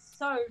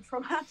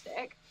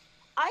traumatic,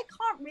 I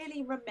can't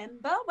really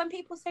remember when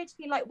people say to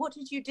me, like, what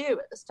did you do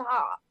at the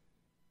start?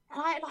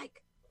 And I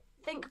like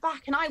think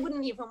back, and I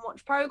wouldn't even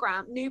watch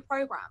new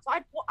programs.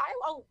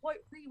 I'll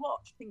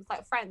rewatch things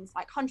like Friends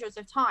like hundreds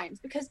of times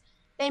because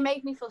they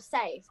made me feel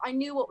safe. I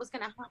knew what was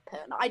going to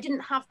happen. I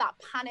didn't have that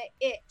panic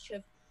itch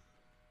of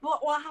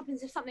what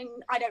happens if something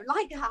I don't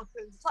like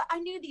happens. It's like I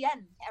knew the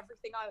end to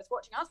everything I was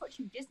watching. I was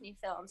watching Disney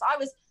films.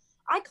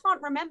 I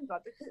can't remember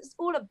because it's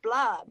all a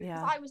blur,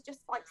 because I was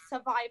just like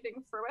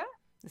surviving through it.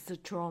 It's a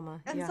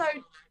trauma. And so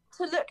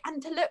to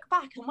look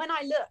back, and when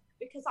I look,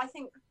 because I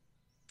think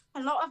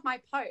a lot of my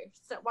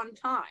posts at one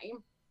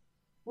time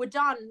were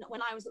done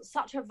when I was at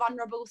such a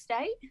vulnerable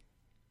state.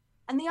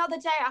 And the other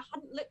day I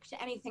hadn't looked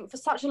at anything for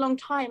such a long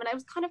time, and I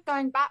was kind of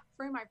going back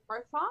through my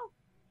profile,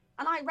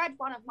 and I read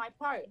one of my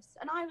posts,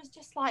 and I was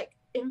just like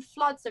in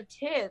floods of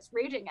tears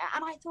reading it.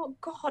 And I thought,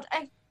 God,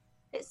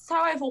 it's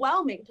so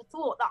overwhelming to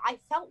thought that I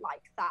felt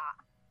like that.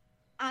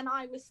 And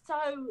I was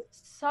so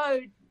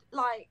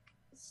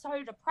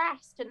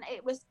depressed, and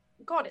it was,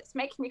 God, it's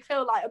making me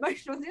feel like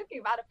emotional thinking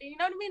about it. But you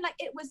know what I mean? Like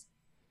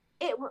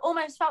it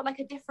almost felt like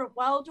a different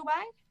world away.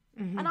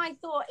 Mm-hmm. And I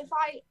thought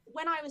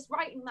when I was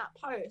writing that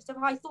post, if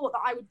I thought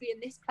that I would be in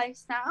this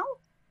place now,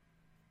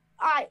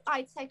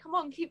 I'd say, come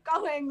on, keep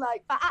going.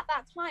 Like, but at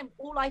that time,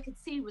 all I could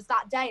see was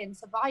that day and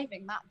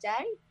surviving that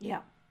day.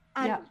 Yeah.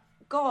 And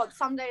God,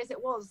 some days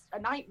it was a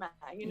nightmare,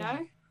 you know?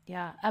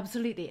 Yeah,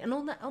 absolutely. And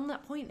on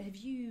that point, have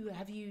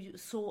you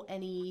sought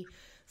any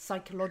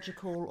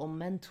psychological or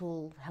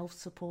mental health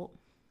support?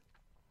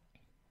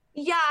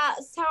 Yeah,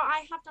 so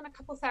I have done a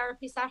couple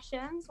therapy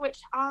sessions,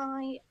 which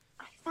I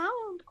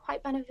found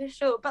quite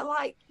beneficial. But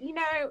like, you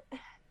know,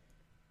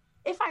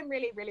 if I'm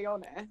really, really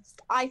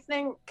honest, I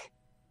think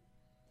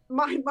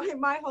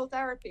my whole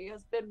therapy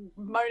has been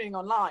moaning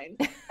online.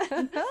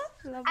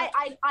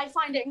 I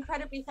find it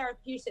incredibly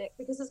therapeutic,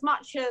 because as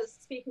much as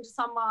speaking to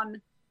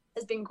someone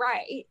has been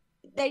great,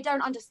 they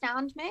don't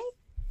understand me.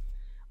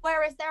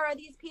 Whereas there are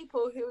these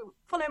people who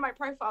follow my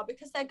profile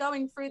because they're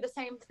going through the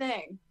same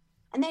thing,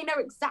 and they know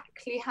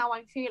exactly how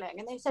I'm feeling.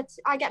 And they said,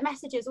 I get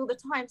messages all the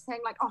time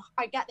saying like, oh,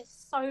 I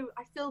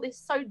feel this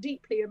so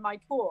deeply in my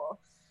core.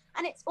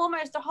 And it's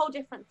almost a whole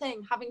different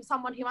thing having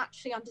someone who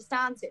actually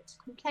understands it to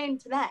complain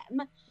to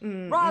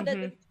them, rather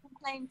than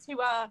complain to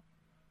a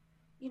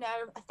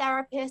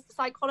therapist, a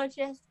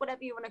psychologist,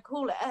 whatever you want to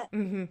call it,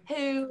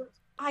 who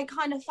I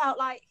kind of felt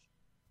like,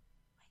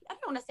 I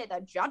don't want to say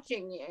they're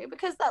judging you,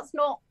 because that's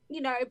not,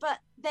 but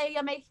they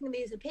are making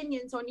these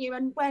opinions on you.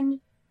 And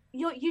when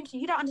you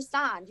don't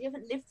understand, you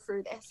haven't lived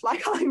through this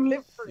like I've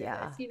lived through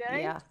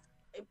this,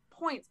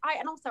 points.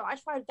 I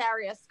tried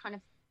various kind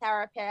of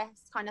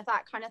therapists, kind of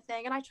that kind of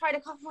thing, and I tried a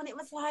couple, and it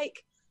was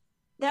like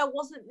there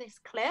wasn't this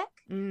click.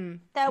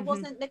 There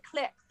wasn't the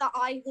click that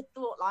I had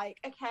thought like,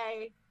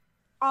 okay,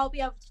 I'll be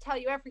able to tell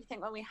you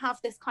everything when we have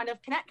this kind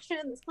of connection,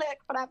 this click,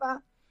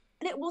 whatever.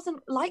 And it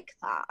wasn't like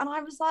that. And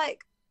I was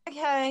like,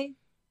 okay,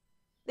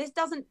 this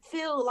doesn't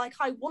feel like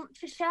I want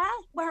to share.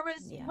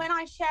 Whereas when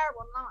I share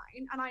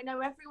online and I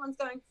know everyone's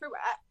going through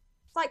it,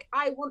 it's like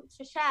I want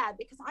to share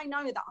because I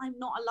know that I'm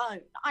not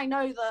alone. I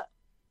know that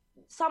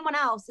someone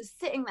else is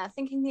sitting there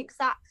thinking the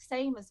exact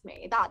same as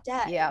me that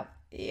day.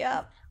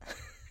 Yeah.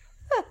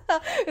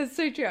 It's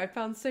so true. I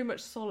found so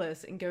much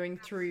solace in going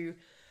through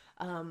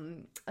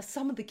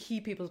some of the key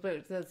people's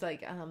books. There's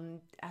like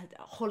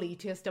Holly,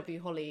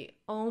 TSW Holly.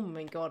 Oh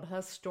my God,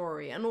 her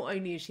story. And not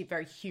only is she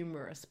very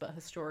humorous, but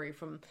her story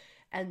from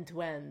end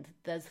to end,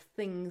 there's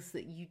things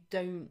that you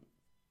don't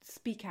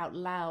speak out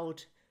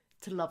loud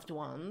to loved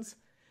ones,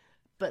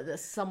 but that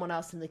someone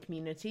else in the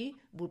community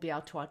will be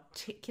able to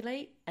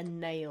articulate and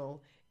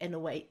nail in a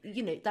way.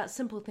 That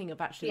simple thing of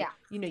actually,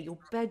 your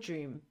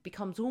bedroom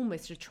becomes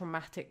almost a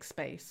traumatic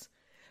space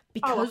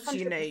because,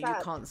 you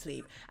can't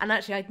sleep. And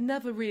actually, I'd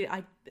never really,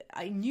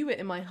 I knew it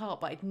in my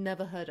heart, but I'd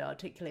never heard it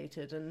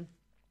articulated.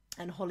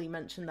 And Holly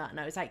mentioned that, and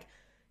I was like,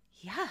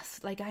 yes,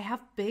 like I have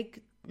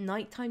big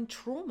nighttime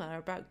trauma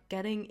about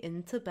getting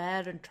into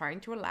bed and trying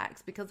to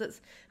relax, because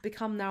it's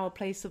become now a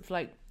place of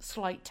like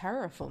slight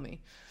terror for me.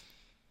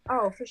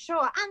 Oh, for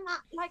sure. And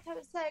that, like I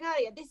was saying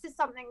earlier, this is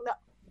something that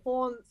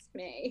haunts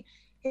me,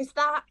 is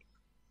that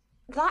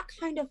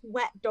kind of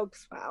wet dog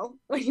smell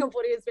when your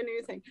body has been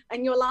oozing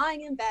and you're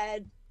lying in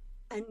bed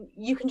and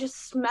you can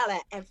just smell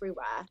it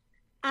everywhere.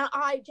 And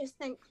I just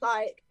think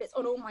like it's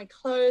on all my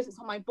clothes, it's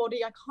on my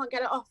body, I can't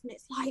get it off. And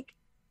it's like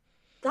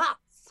that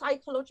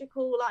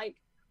psychological, like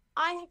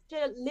I have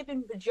to live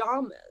in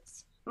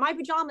pajamas. My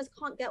pajamas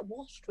can't get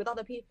washed with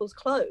other people's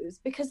clothes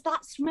because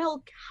that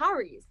smell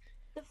carries.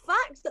 The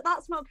fact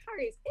that smell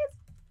carries is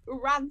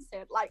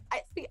rancid. Like,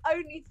 it's the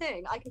only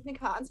thing I can think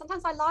about. And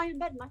sometimes I lie in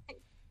bed and I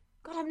think,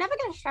 God, I'm never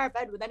going to share a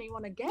bed with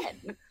anyone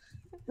again.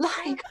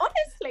 Like,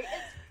 honestly,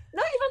 it's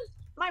not even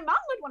my mum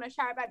would want to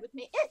share a bed with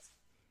me. It's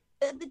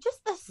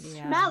just the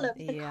smell of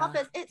the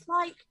covers. It's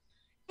like,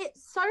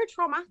 it's so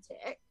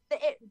traumatic that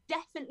it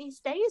definitely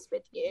stays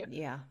with you.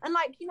 Yeah. And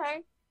like, you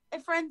know,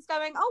 if friends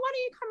going, oh, why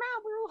don't you come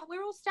round?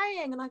 We're all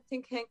staying. And I'm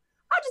thinking,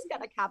 I'll just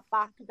get a cab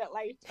back a bit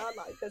later.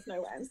 Like, there's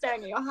no way I'm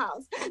staying at your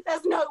house.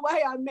 There's no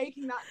way I'm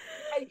making that.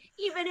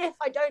 Even if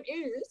I don't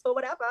use or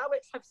whatever,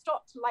 which I've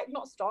stopped, like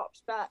not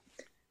stopped, but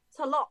it's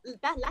a lot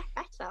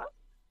better.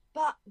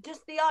 But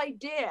just the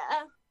idea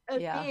of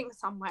being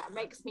somewhere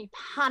makes me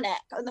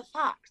panic. And the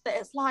fact that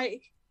it's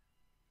like,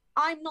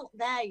 I'm not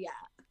there yet.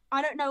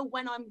 I don't know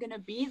when I'm going to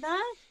be there.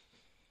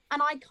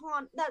 And I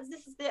can't,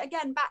 this is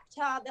again, back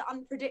to the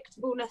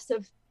unpredictableness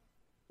of,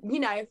 you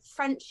know,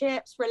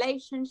 friendships,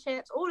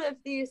 relationships, all of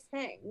these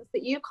things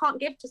that you can't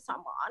give to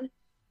someone.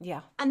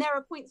 Yeah. And there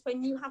are points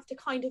when you have to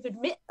kind of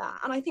admit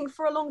that. And I think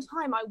for a long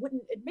time, I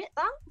wouldn't admit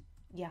that.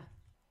 Yeah.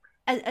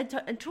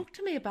 And talk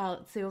to me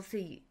about, so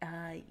obviously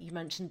you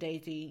mentioned,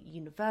 Daisy,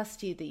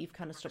 university, that you've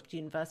kind of stopped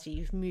university.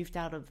 You've moved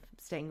out of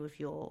staying with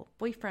your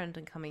boyfriend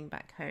and coming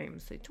back home.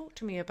 So talk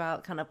to me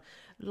about kind of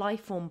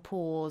life on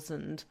pause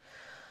and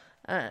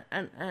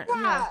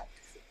yeah.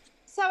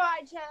 So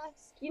I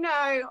just, you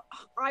know,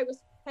 I was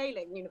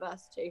failing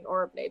university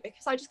horribly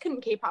because I just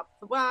couldn't keep up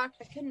with the work.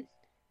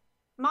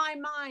 My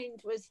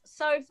mind was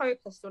so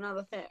focused on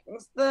other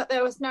things that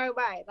there was no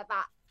way that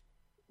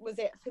was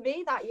it for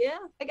me that year,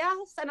 I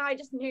guess. And I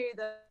just knew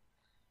that,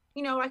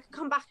 you know, I could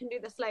come back and do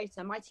this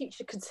later. My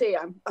teacher could see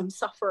I'm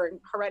suffering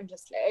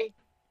horrendously.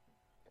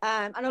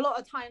 And a lot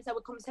of times there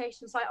were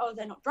conversations like, oh,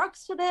 they're not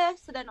drugs for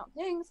this, or they're not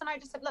things. And I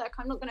just said, look,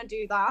 I'm not going to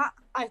do that.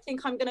 I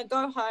think I'm going to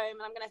go home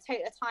and I'm going to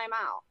take the time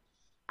out.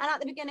 And at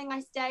the beginning, I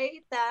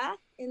stayed there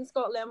in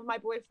Scotland with my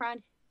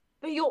boyfriend.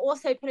 But you're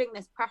also putting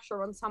this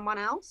pressure on someone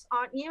else,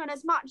 aren't you? And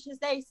as much as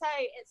they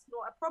say it's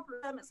not a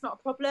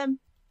problem,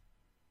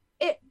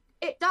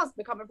 it does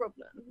become a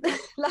problem.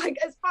 Like,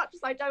 as much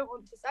as I don't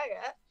want to say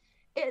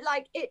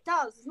it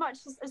does, as much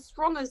as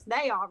strong as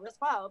they are as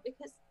well,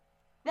 because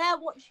they're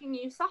watching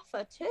you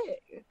suffer too.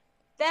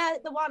 They're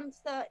the ones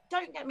that,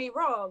 don't get me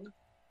wrong,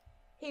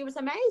 he was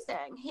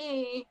amazing.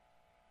 He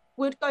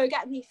would go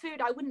get me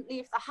food. I wouldn't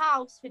leave the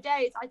house for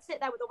days. I'd sit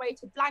there with a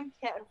weighted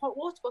blanket and hot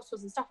water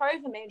bottles and stuff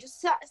over me and just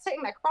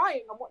sitting there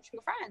crying and watching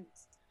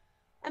friends.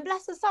 And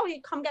bless his soul,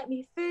 he'd come get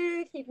me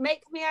food, he'd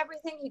make me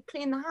everything, he'd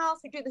clean the house,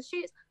 he'd do the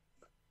sheets.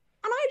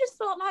 And I just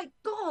thought, like,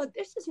 God,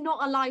 this is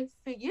not a life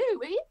for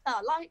you either.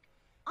 Like,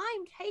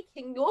 I'm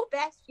taking your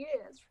best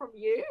years from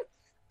you,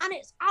 and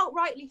it's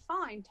outrightly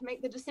fine to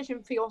make the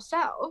decision for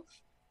yourself.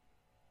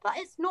 But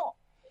it's not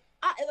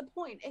at the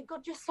point. It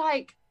got just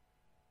like,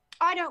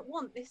 I don't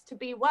want this to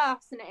be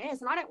worse than it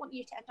is, and I don't want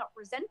you to end up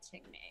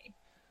resenting me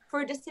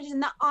for a decision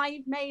that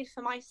I've made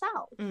for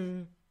myself.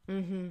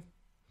 Mm-hmm.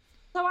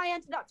 So I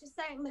ended up just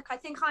saying, look, I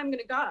think I'm going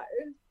to go.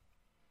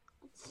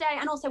 Stay,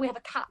 and also we have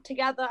a cat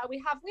together, we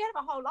have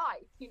a whole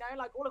life, you know,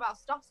 like all of our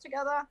stuff's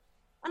together.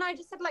 And I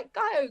just said, like,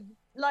 go,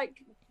 like,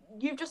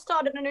 you've just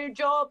started a new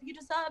job, you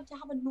deserve to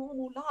have a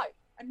normal life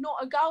and not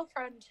a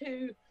girlfriend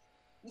who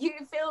you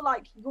feel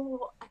like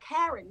you're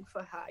caring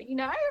for her, you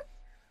know,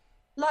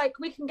 like,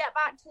 we can get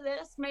back to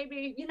this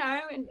maybe, you know,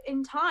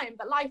 in time,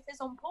 but life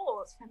is on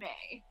pause for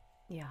me.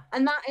 Yeah.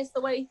 And that is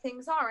the way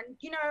things are. And,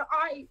 you know,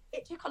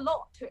 it took a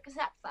lot to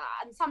accept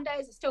that. And some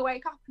days I still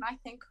wake up and I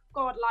think,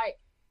 God, like,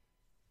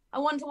 I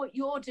wonder what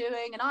you're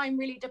doing, and I'm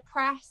really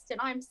depressed and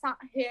I'm sat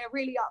here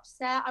really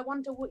upset. I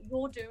wonder what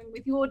you're doing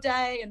with your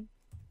day and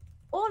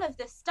all of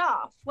this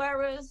stuff.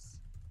 Whereas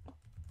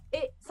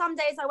some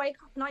days I wake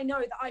up and I know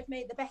that I've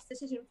made the best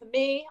decision for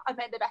me. I've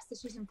made the best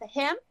decision for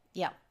him.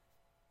 Yeah.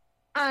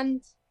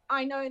 And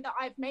I know that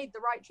I've made the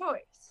right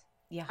choice.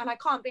 Yeah. And I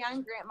can't be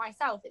angry at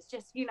myself. It's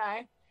just, you know,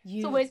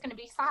 it's always going to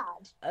be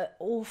sad.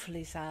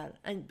 Awfully sad.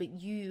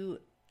 But you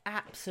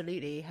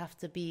absolutely have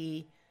to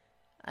be...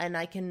 And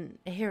I can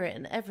hear it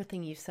in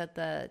everything you've said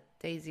there,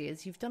 Daisy,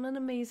 is you've done an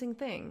amazing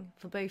thing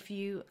for both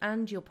you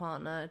and your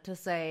partner to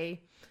say,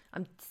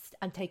 I'm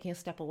taking a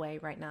step away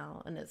right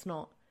now, and it's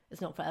not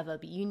forever,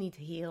 but you need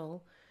to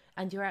heal.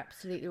 And you're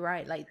absolutely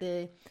right. Like,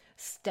 the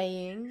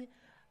staying,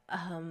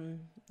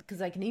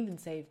 because I can even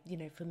say, you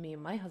know, for me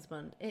and my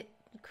husband, it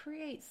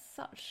creates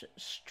such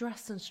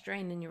stress and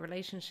strain in your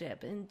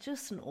relationship in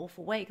just an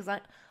awful way, because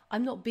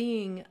I'm not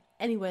being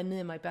anywhere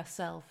near my best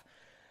self.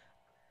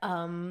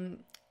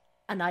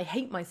 And I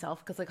hate myself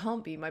because I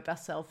can't be my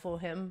best self for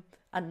him.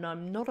 And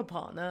I'm not a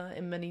partner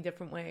in many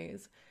different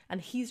ways.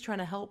 And he's trying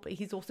to help, but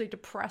he's also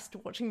depressed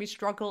watching me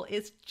struggle.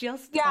 It's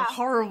just a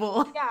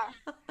horrible,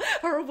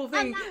 horrible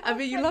thing. I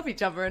mean, you love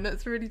each other and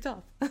it's really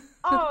tough.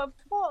 Oh, of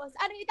course.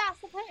 And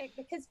that's the thing,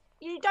 because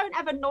you don't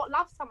ever not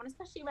love someone,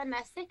 especially when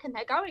they're sick and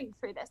they're going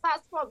through this.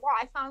 That's what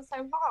I found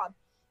so hard.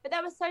 But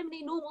there were so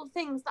many normal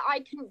things that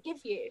I couldn't give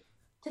you.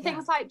 To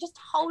things like just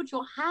hold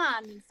your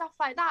hand and stuff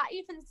like that.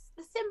 Even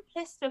the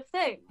simplest of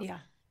things. Yeah.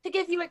 To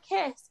give you a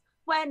kiss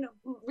when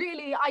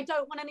really I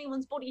don't want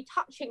anyone's body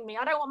touching me.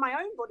 I don't want my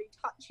own body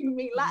touching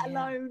me, let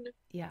alone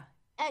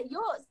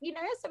yours, you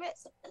know, so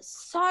it's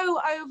so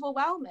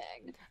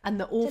overwhelming. And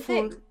the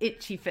awful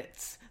itchy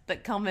fits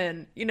that come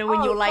in, you know,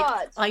 when you're like,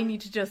 God. I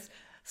need to just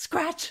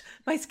scratch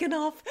my skin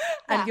off,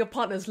 and your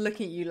partner's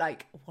looking at you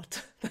like,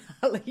 what the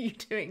hell are you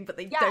doing? But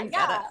they don't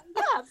get it.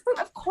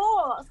 Yeah, of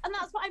course. And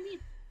that's what I mean.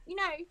 You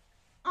know,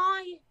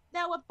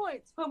 there were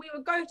points when we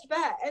would go to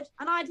bed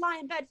and I'd lie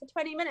in bed for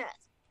 20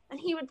 minutes and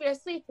he would be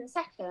asleep in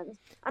seconds,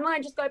 and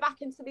I'd just go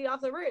back into the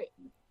other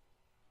room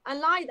and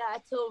lie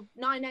there till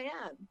 9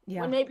 a.m.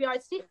 when maybe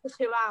I'd sleep for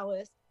 2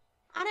 hours.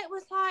 And it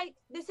was like,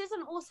 this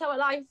isn't also a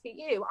life for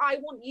you. I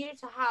want you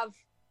to have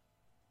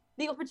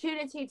the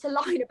opportunity to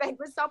lie in a bed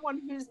with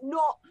someone who's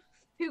not,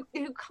 who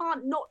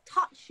can't not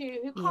touch you,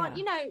 who can't,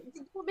 you know,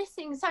 you're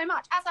missing so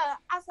much. As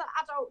an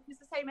adult who's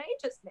the same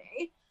age as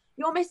me,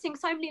 you're missing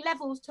so many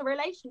levels to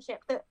relationship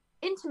that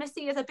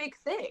intimacy is a big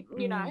thing,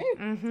 you know?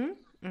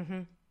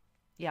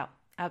 Yeah,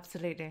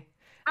 absolutely.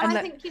 And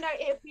I think, you know,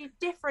 it would be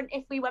different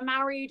if we were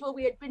married or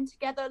we had been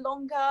together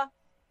longer.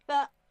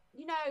 But,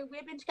 you know, we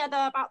had been together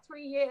about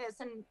 3 years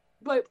and,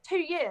 well, 2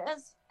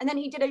 years. And then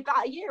he did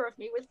about a year of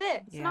me with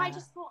this. Yeah. And I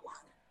just thought, like,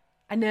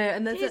 I know.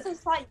 And there's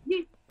Jesus, like,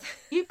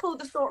 you pulled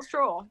the short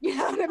straw. You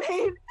know what I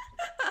mean?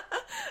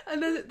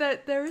 And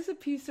there is a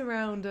piece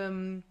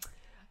around,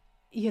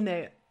 you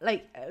know,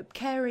 like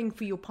caring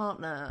for your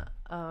partner,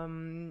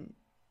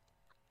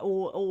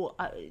 or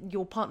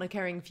your partner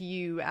caring for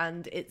you,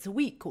 and it's a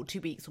week or 2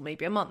 weeks or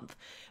maybe a month,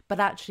 but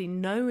actually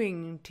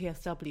knowing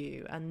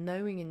TSW and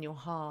knowing in your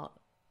heart,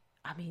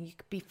 I mean, you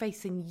could be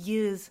facing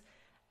years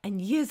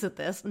and years of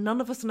this,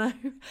 none of us know,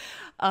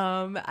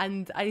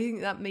 and I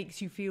think that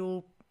makes you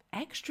feel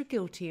extra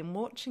guilty in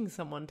watching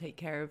someone take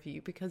care of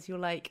you, because you're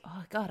like,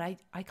 oh God,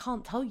 I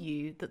can't tell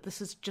you that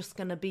this is just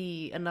going to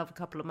be another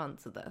couple of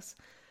months of this.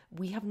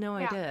 We have no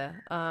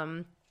idea.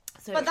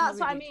 So but that's really...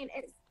 what I mean.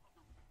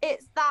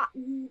 It's that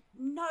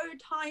no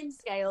time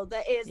scale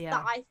that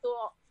I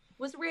thought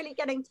was really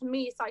getting to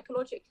me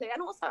psychologically.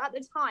 And also at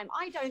the time,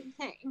 I don't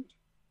think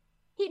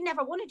he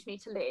never wanted me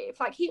to leave.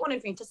 Like, he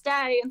wanted me to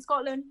stay in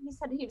Scotland. He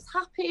said he was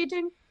happy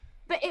doing,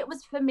 but it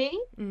was for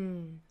me.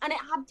 And it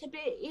had to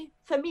be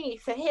for me,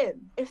 for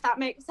him, if that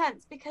makes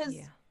sense, because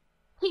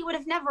he would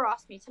have never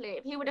asked me to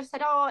leave. He would have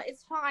said, oh,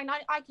 it's fine,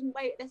 I can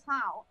wait this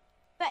out.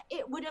 But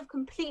it would have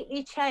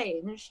completely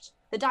changed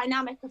the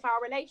dynamic of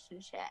our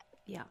relationship.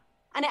 Yeah.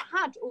 And it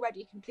had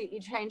already completely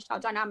changed our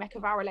dynamic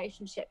of our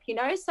relationship, you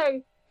know?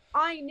 So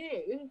I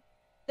knew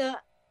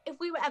that if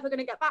we were ever going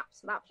to get back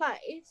to that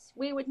place,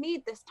 we would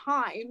need this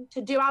time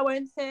to do our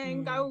own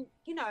thing, go,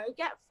 you know,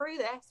 get through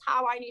this,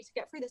 how I need to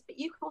get through this. But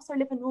you can also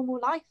live a normal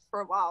life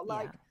for a while.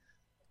 Like,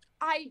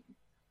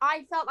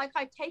 I felt like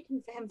I'd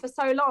taken for him for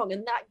so long,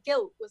 and that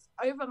guilt was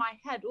over my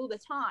head all the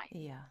time.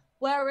 Yeah.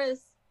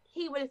 Whereas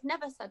he would have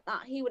never said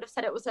that. He would have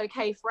said it was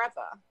okay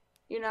forever,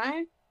 you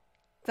know?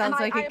 Sounds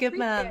like a good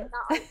man.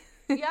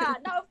 Yeah,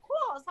 no, of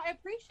course, I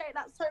appreciate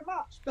that so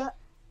much. But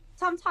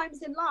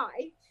sometimes in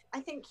life, I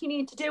think you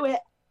need to do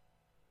it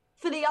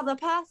for the other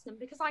person,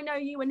 because I know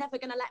you were never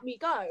going to let me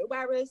go,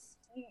 whereas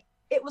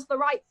it was the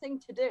right thing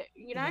to do,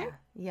 you know?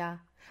 Yeah.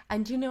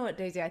 And you know what,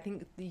 Daisy, I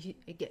think,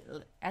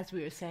 as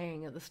we were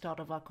saying at the start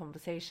of our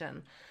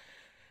conversation,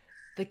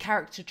 the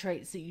character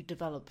traits that you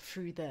develop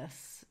through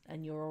this,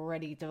 and you're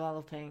already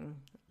developing,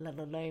 let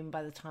alone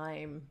by the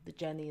time the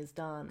journey is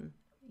done,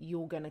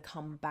 you're going to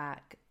come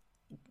back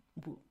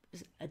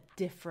a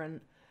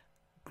different,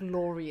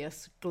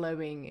 glorious,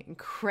 glowing,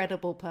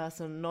 incredible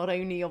person, not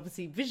only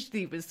obviously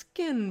visually with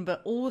skin,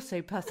 but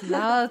also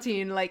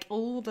personality and like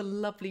all the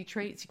lovely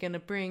traits you're going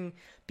to bring,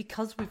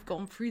 because we've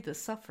gone through the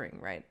suffering,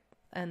 right?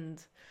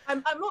 And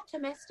I'm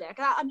optimistic.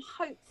 I'm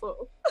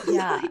hopeful.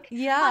 Yeah, like,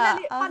 yeah.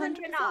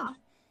 Funnily enough,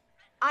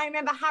 I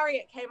remember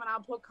Harriet came on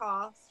our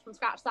podcast from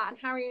Scratch That, and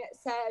Harriet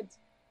said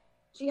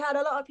she had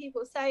a lot of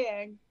people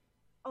saying,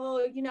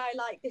 oh, you know,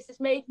 like, this has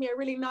made me a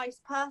really nice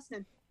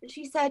person. And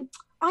she said,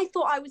 I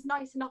thought I was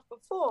nice enough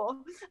before.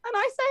 And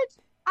I said,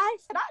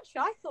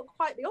 actually, I thought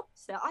quite the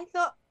opposite. I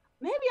thought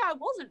maybe I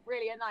wasn't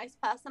really a nice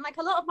person. Like,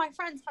 a lot of my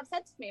friends have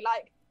said to me,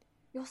 like,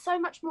 you're so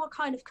much more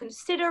kind of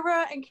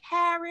considerate and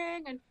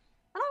caring. And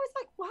I was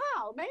like,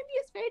 wow, maybe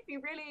it's made me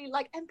really,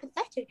 like,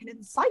 empathetic and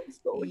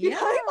insightful. You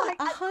know? Like,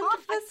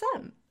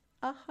 100%.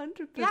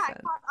 100%. Yeah,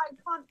 I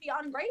can't be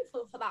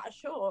ungrateful for that,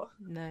 sure.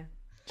 No.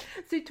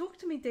 So talk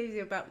to me, Daisy,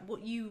 about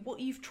what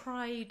you've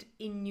tried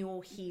in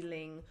your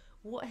healing.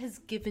 What has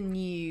given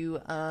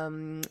you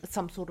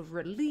some sort of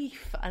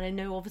relief? And I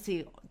know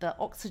obviously the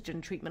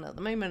oxygen treatment at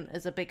the moment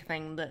is a big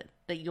thing that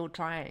you're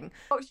trying.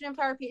 Oxygen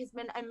therapy has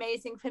been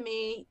amazing for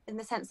me in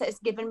the sense that it's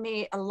given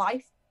me a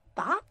life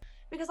back,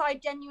 because I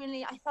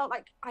felt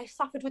like I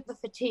suffered with the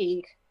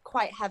fatigue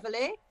quite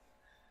heavily.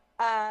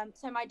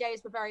 So my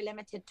days were very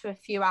limited to a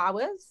few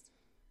hours.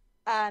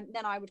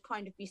 Then I would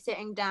kind of be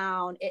sitting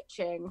down,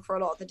 itching for a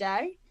lot of the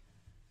day.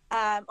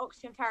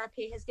 Oxygen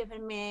therapy has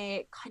given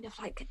me kind of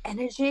like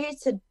energy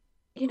to,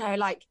 you know,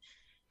 like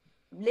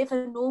live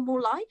a normal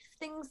life.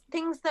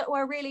 Things that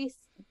were really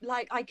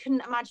like I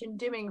couldn't imagine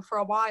doing for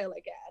a while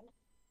again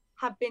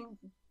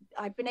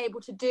I've been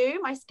able to do.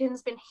 My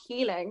skin's been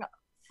healing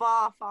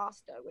far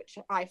faster, which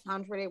I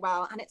found really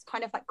well. And it's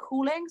kind of like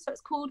cooling. So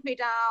it's cooled me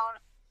down.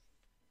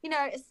 You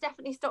know, it's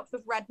definitely stopped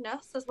with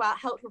redness as well. It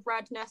helped with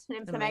redness and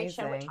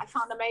inflammation, which I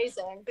found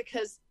amazing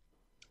because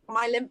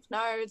my lymph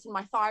nodes and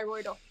my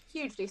thyroid are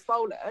hugely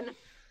swollen.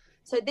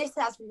 So this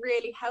has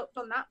really helped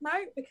on that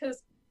note,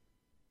 because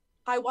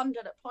I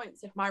wondered at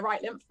points if my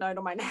right lymph node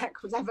on my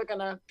neck was ever going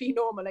to be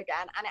normal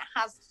again. And it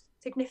has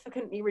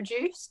significantly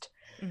reduced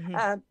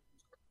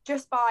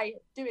just by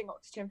doing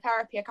oxygen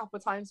therapy a couple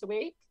of times a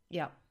week.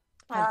 Yeah,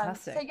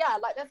 fantastic. So yeah,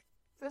 like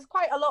there's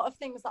quite a lot of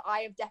things that I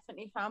have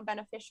definitely found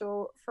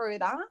beneficial through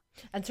that.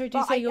 And so do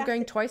you say you're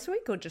going twice a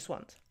week or just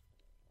once?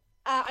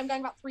 I'm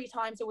going about 3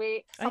 times a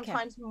week,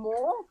 sometimes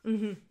more,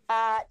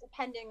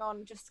 depending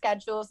on just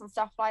schedules and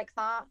stuff like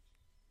that.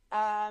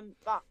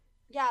 But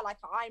yeah, like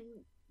I'm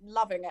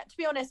loving it. To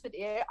be honest with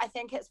you, I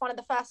think it's one of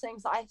the first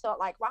things that I thought,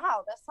 like,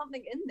 wow, there's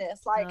something in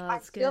this. Like, I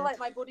feel like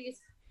my body's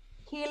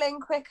healing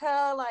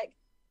quicker. Like,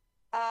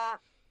 I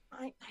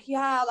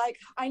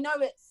know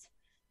it's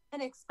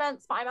an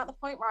expense, but I'm at the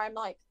point where I'm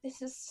like,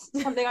 this is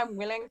something I'm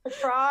willing to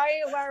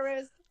try.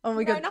 Whereas, oh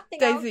my god,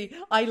 Daisy,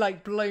 else. I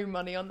like blow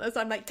money on this.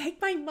 I'm like, take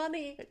my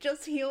money,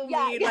 just heal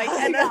me.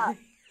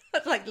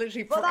 That's like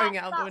literally throwing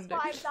it out the window.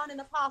 That's what I've done in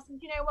the past.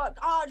 And you know what?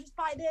 Oh, just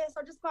buy this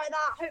or just buy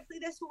that. Hopefully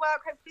this will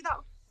work. Hopefully that.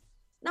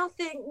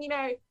 Nothing, you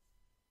know.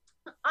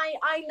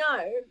 I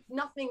know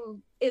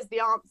nothing is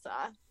the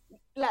answer.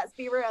 Let's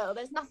be real.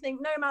 There's nothing,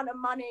 no amount of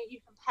money you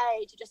can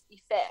pay to just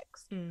be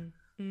fixed.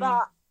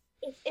 But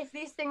if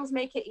these things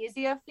make it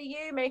easier for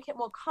you, make it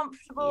more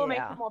comfortable, make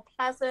it more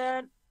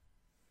pleasant,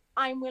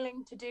 I'm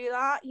willing to do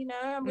that. You know,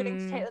 I'm willing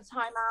to take the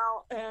time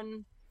out.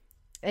 And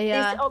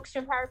this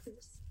oxygen therapy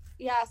is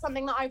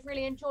something that I've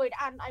really enjoyed.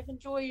 And I've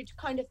enjoyed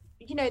kind of,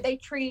 you know, they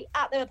treat,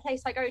 at the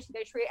place I go to,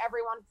 they treat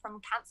everyone from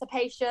cancer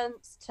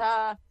patients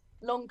to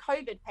long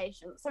COVID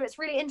patients. So it's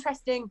really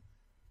interesting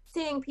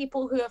seeing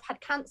people who have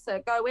had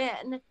cancer go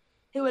in,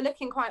 who are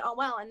looking quite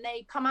unwell, and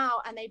they come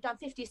out and they've done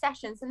 50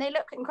 sessions and they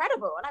look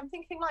incredible. And I'm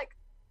thinking, like,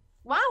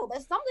 wow,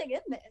 there's something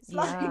in this.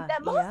 Like, there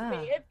must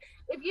be.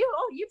 If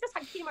you've just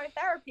had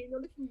chemotherapy and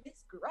you're looking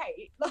this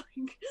great,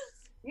 like,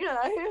 you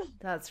know.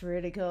 That's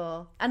really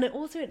cool. And it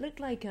looked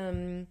like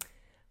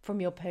from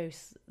your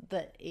posts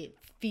that it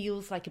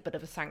feels like a bit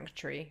of a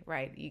sanctuary,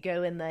 right? You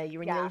go in there,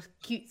 you're in your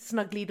cute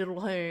snuggly little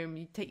home,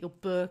 you take your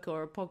book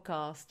or a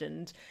podcast,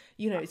 and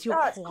you know, it's your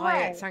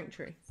quiet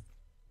sanctuary.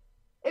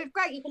 It's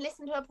great. You can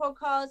listen to a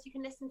podcast, you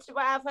can listen to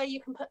whatever,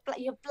 you can put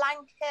your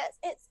blankets.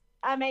 It's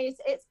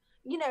amazing. It's,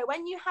 you know,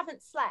 when you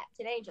haven't slept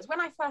in ages. When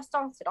I first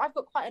started, I've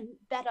got quite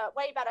a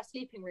way better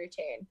sleeping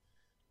routine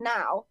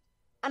now.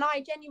 And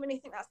I genuinely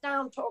think that's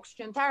down to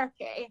oxygen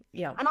therapy.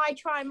 Yeah. And I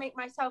try and make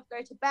myself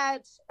go to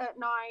bed at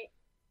night.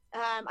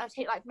 I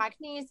take like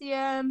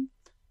magnesium,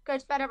 go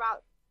to bed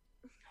about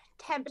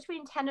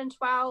between 10 and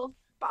 12.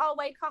 But I'll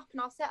wake up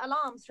and I'll set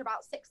alarms for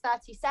about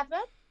 6:37.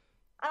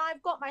 And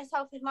I've got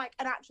myself in like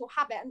an actual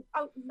habit. And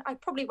I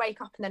probably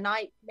wake up in the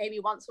night maybe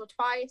once or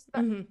twice,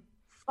 but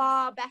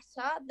far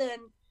better than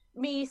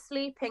me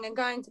sleeping and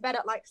going to bed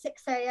at like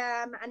 6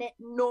 a.m. and it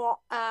not,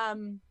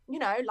 you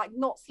know, like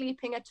not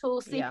sleeping at all,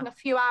 sleeping a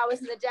few hours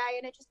in the day,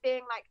 and it just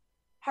being like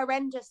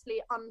horrendously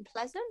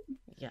unpleasant.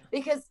 Yeah.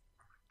 Because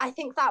I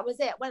think that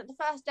was it. When the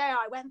first day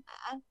I went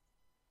there,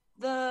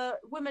 the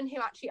woman who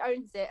actually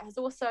owns it has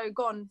also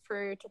gone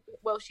through,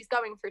 she's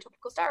going through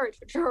topical steroid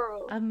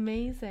withdrawal.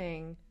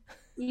 Amazing.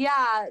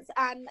 Yes,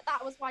 and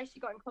that was why she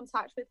got in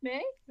contact with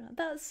me.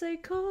 That's so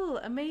cool.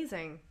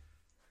 Amazing.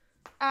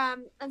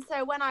 And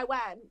so when I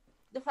went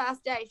the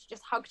first day, she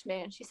just hugged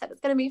me and she said, it's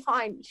going to be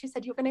fine. She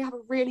said, you're going to have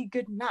a really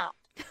good nap.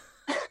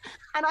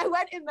 And I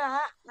went in there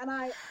and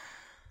I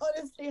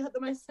honestly had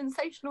the most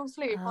sensational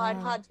sleep I'd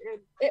had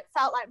it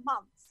felt like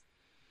months.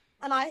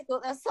 And I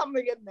thought, there's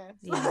something in this.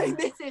 Yeah. Like,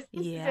 this is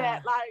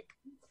it. Like,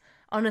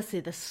 honestly,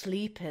 the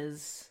sleep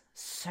is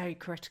so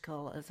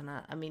critical, isn't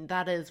it? I mean,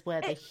 that is where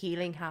the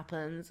healing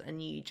happens,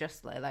 and you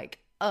just like,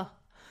 oh,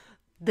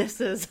 this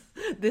is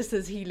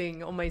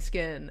healing on my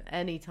skin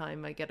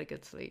anytime I get a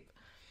good sleep.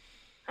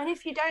 And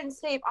if you don't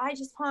sleep, I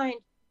just find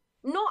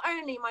not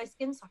only my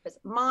skin suffers,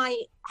 I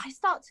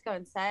start to go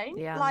insane.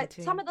 Yeah, like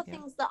some of the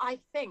things that I'm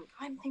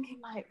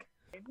thinking like.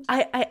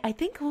 I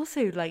think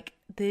also like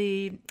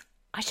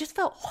I just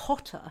felt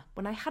hotter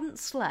when I hadn't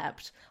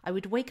slept. I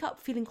would wake up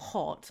feeling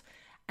hot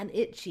and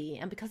itchy,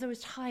 and because I was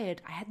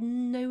tired, I had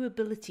no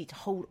ability to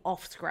hold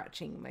off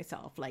scratching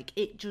myself. Like,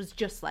 it was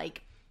just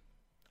like,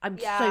 I'm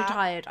so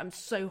tired, I'm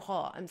so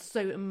hot, I'm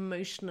so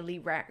emotionally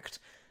wrecked.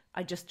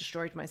 I just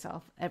destroyed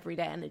myself every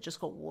day, and it just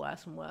got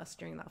worse and worse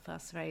during that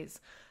first phase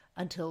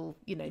until,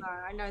 you know.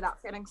 I know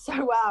that feeling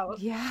so well.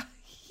 Yeah.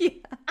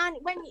 And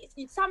when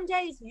some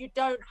days you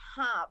don't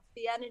have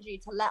the energy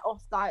to let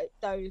off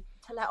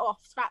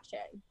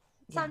scratching.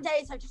 Some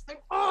days I just think,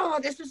 oh,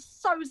 this is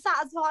so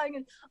satisfying,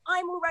 and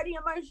I'm already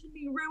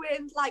emotionally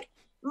ruined. Like,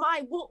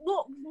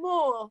 what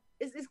more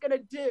is this gonna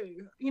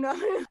do? You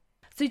know.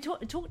 So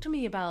talk to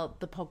me about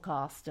the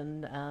podcast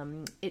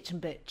and Itch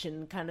and Bitch,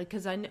 and kind of,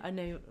 because I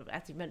know,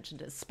 as you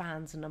mentioned, it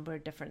spans a number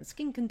of different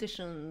skin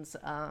conditions.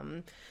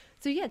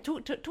 So yeah,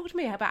 talk to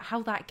me about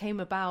how that came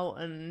about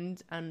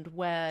and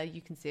where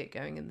you can see it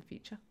going in the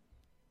future.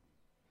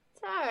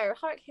 So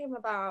how it came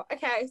about.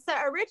 Okay, so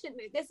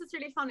originally, this is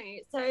really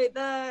funny. So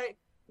the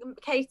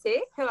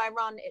Katie, who I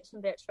run Itch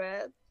and Bitch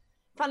with,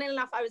 funny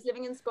enough, I was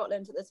living in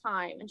Scotland at the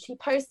time, and she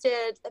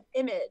posted an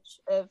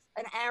image of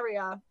an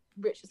area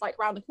which is like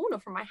around the corner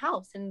from my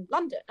house in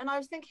London. And I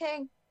was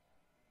thinking,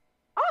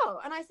 oh,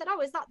 and I said, oh,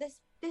 is that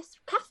this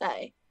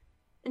cafe?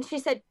 And she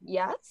said,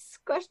 yes,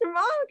 question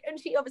mark. And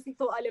she obviously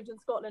thought I lived in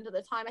Scotland at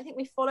the time. I think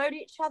we followed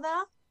each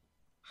other,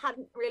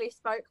 hadn't really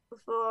spoke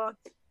before.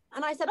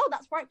 And I said, oh,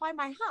 that's right by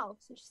my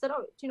house. And she said,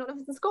 oh, do you not live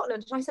in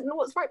Scotland? And I said, no,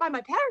 it's right by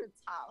my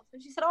parents' house.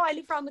 And she said, oh, I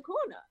live around the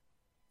corner.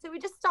 So we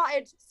just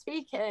started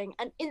speaking,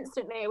 and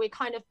instantly we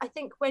kind of, I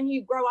think when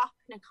you grow up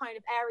in a kind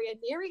of area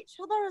near each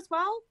other as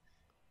well,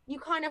 you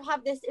kind of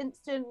have this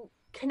instant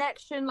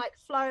connection, like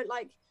flow,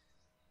 like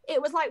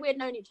it was like we had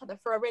known each other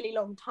for a really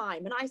long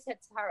time. And I said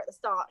to her at the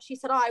start, she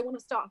said, oh, I want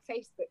to start a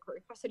Facebook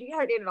group. I said, you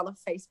don't need another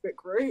Facebook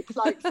group,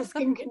 like for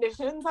skin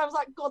conditions. I was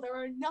like, God, there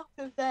are enough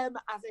of them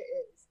as it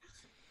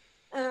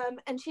is.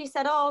 And she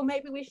said, oh,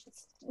 maybe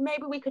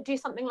we could do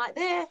something like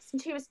this.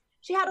 And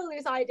she had all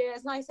these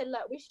ideas. And I said,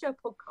 look, we should do a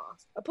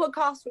podcast. A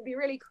podcast would be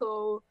really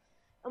cool.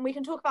 And we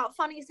can talk about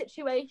funny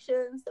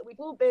situations that we've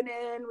all been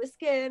in with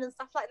skin and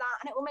stuff like that.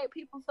 And it will make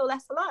people feel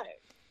less alone.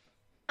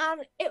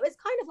 And it was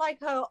kind of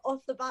like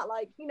off the bat,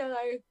 like, you know,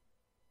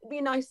 it'd be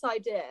a nice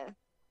idea.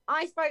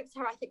 I spoke to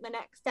her, I think, the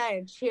next day,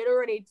 and she had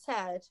already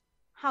said,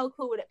 how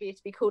cool would it be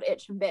to be called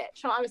Itch and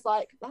Bitch? And I was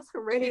like, that's a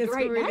really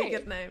great name.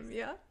 Good name,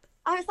 yeah.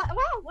 I was like,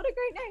 wow, what a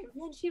great name.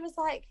 And then she was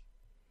like,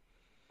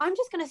 I'm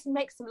just going to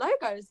make some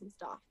logos and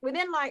stuff.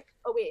 Within like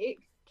a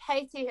week,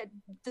 Katie had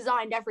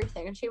designed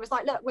everything. And she was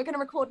like, look, we're going to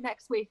record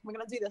next week and we're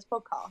going to do this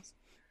podcast.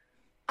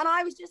 And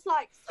I was just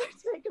like so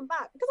taken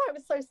back because I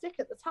was so sick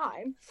at the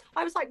time.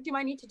 I was like, do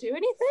I need to do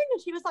anything?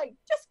 And she was like,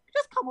 just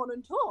come on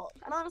and talk.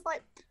 And I was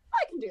like,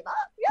 I can do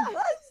that. Yeah,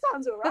 that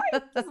sounds all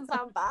right. Doesn't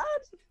sound bad.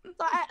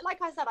 So like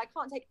I said, I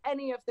can't take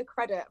any of the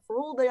credit for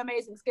all the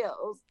amazing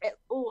skills.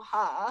 It's all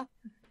her.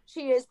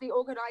 She is the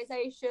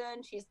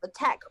organization. She's the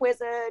tech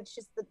wizard.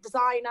 She's the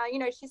designer. You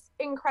know, she's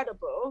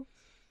incredible.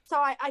 So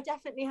I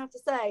definitely have to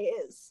say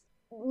it's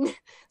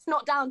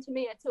not down to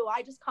me at all.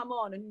 I just come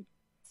on and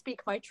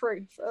speak my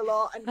truth a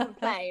lot and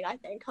complain, I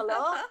think, a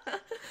lot.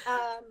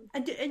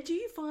 And do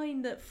you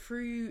find that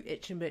through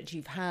Itch and Bitch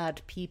you've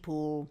had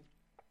people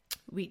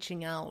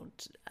reaching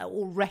out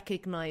or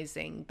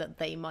recognizing that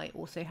they might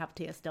also have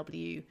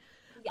TSW?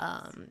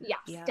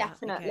 Yes,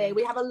 definitely. Okay.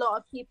 We have a lot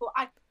of people.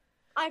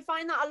 I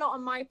find that a lot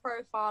on my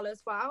profile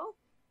as well,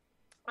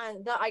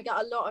 and that I get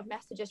a lot of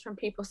messages from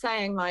people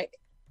saying like,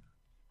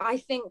 I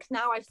think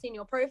now I've seen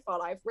your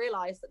profile, I've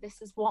realized that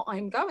this is what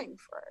I'm going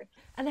through.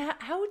 And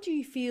how do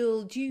you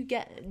feel? Do you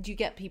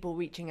get people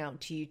reaching out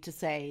to you to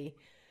say,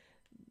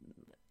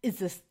 is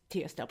this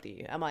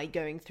TSW? Am I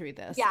going through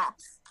this?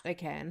 Yes.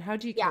 Okay. And how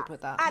do you cope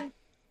with that? And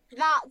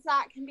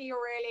that can be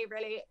really,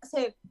 really,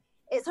 so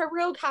it's a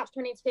real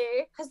catch-22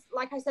 because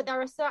like I said, there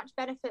are such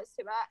benefits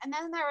to it. And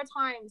then there are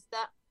times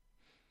that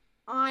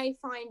I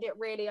find it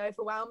really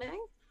overwhelming,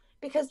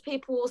 because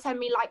people will send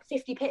me like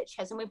 50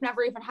 pictures and we've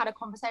never even had a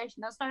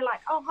conversation. There's no like,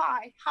 oh,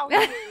 hi, how are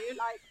you?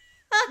 Like,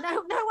 no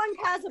one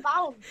cares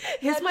about me.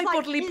 Here's my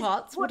bodily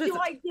parts. What do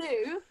I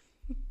do?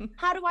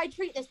 How do I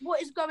treat this?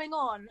 What is going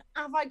on?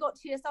 Have I got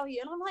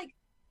TSLU? And I'm like,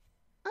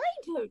 I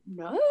don't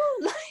know.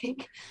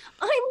 Like,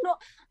 I'm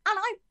not. And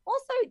I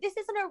also, this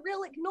isn't a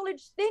real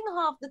acknowledged thing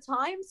half the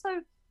time.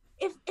 So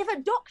if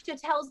a doctor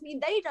tells me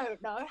they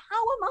don't know, how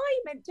am I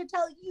meant to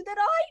tell you that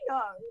I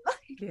know?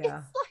 Like, yeah.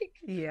 It's like,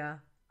 yeah.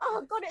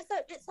 Oh God,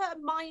 it's a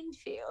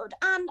minefield.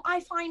 And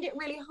I find it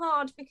really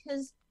hard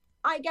because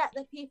I get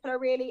that people are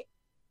really,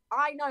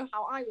 I know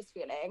how I was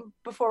feeling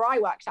before I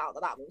worked out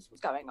that was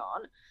going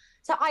on.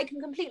 So I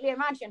can completely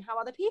imagine how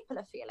other people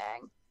are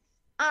feeling.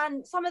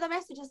 And some of the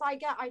messages I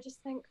get, I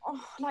just think,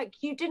 oh, like,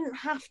 you didn't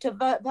have to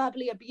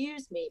verbally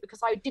abuse me because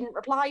I didn't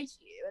reply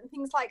to you and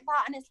things like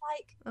that. And it's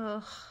like,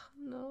 oh,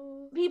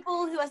 no.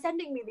 People who are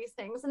sending me these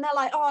things and they're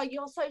like, oh,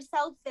 you're so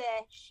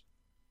selfish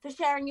for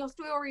sharing your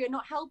story and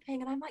not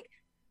helping. And I'm like,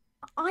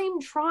 I'm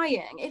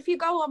trying. If you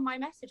go on my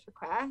message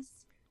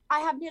requests,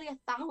 I have nearly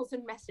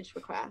 1,000 message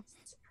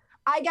requests.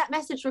 I get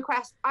message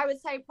requests, I would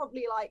say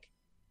probably like,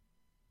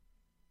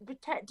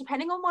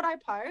 depending on what I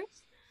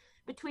post,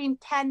 between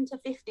 10 to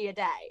 50 a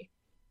day.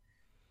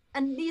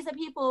 And these are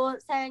people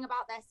saying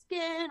about their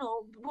skin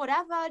or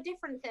whatever,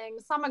 different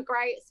things. Some are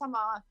great, some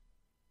are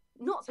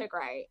not so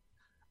great.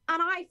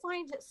 And I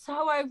find it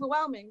so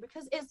overwhelming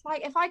because it's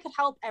like, if I could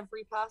help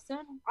every person,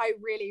 I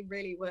really,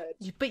 really would.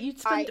 But you'd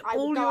spend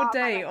all your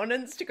day on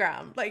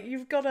Instagram. Like,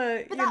 you've got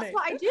to, But that's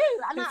what I do.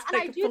 And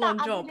I do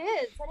that as it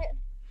is.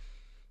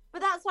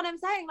 But that's what I'm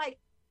saying. Like,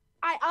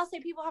 I'll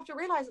say people have to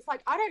realize it's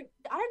like, I don't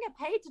get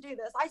paid to do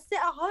this. I sit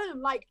at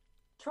home, like,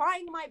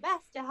 trying my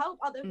best to help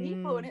other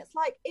people. And it's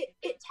like,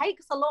 it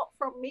takes a lot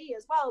from me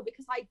as well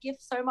because I give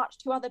so much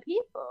to other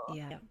people.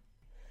 Yeah.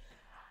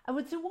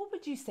 So what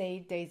would you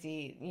say,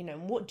 Daisy,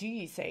 what do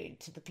you say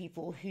to the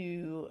people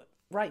who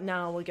right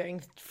now we're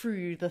going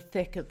through the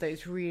thick of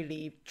those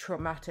really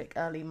traumatic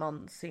early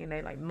months, you know,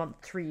 like month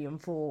 3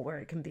 and 4, where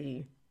it can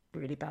be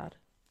really bad.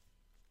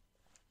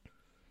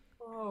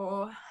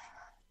 Oh,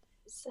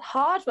 it's a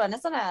hard one,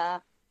 isn't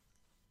it?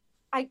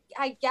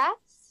 I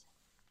guess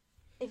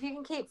if you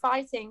can keep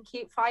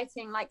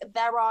fighting, like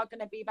there are going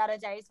to be better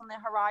days on the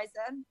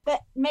horizon,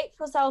 but make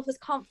yourself as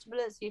comfortable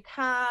as you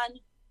can.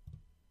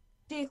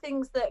 Do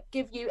things that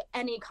give you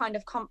any kind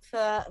of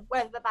comfort,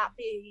 whether that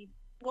be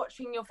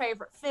watching your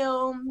favorite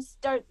films.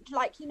 Don't,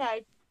 like, you know,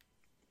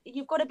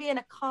 you've got to be in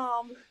a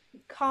calm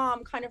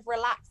kind of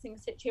relaxing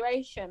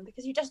situation,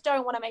 because you just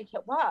don't want to make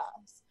it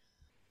worse.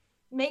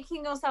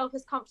 Making yourself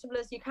as comfortable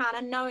as you can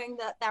and knowing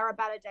that there are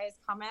better days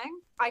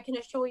coming. I can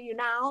assure you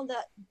now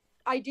that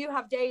I do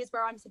have days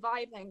where I'm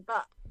surviving,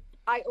 but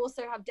I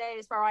also have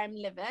days where I'm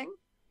living.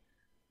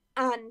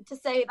 And to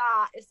say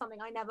that is something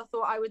I never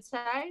thought I would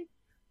say.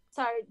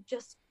 So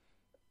just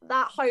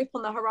that hope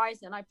on the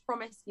horizon, I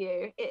promise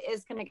you, it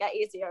is going to get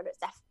easier and it's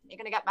definitely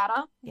going to get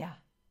better.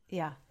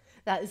 Yeah.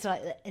 That is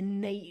like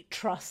innate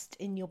trust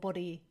in your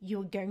body.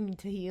 You're going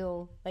to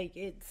heal. Like,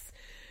 it's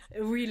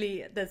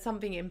really, there's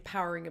something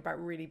empowering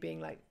about really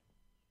being like,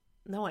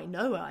 no,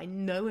 I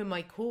know in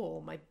my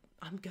core,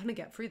 I'm going to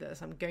get through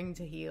this. I'm going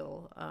to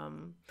heal.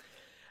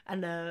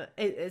 And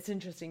it's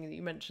interesting that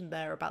you mentioned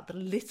there about the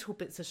little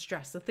bits of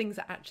stress, the things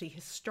that actually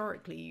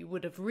historically you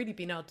would have really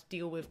been able to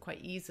deal with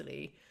quite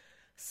easily.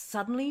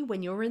 Suddenly,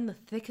 when you're in the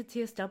thick of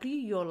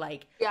TSW, you're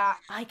like, yeah,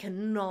 I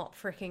cannot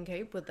freaking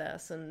cope with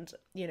this. And,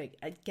 you know,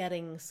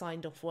 getting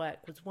signed off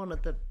work was one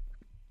of the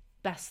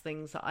best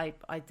things that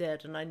I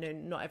did. And I know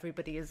not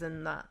everybody is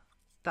in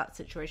that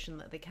situation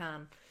that they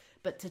can.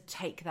 But to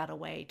take that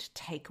away, to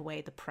take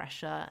away the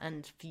pressure,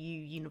 and for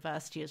you,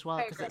 university as well,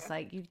 because it's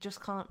like you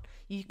just can't.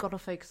 You've got to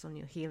focus on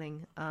your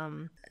healing.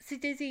 So,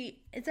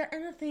 Daisy, is there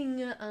anything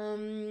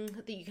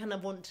that you kind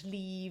of want to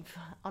leave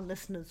our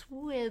listeners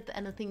with?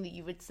 Anything that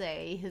you would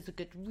say is a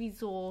good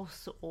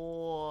resource,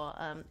 or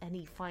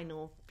any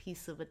final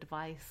piece of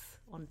advice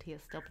on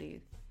TSW?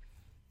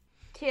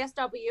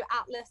 TSW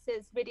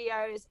Atlas's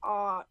videos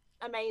are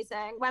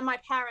amazing. When my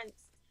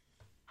parents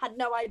had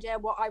no idea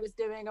what I was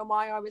doing and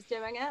why I was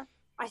doing it,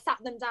 I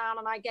sat them down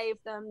and I gave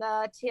them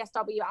the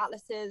TSW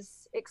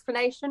Atlas's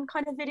explanation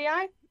kind of video.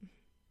 And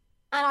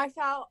I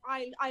felt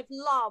I've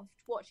loved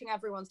watching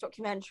everyone's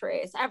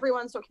documentaries.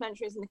 Everyone's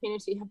documentaries in the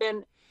community have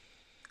been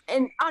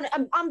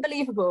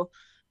unbelievable.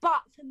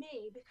 But for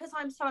me, because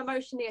I'm so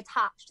emotionally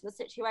attached to the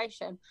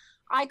situation,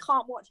 I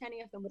can't watch any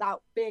of them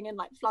without being in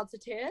like floods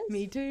of tears.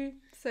 Me too.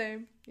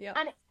 Same. Yeah.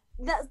 And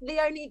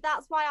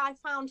that's why I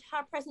found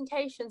her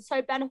presentation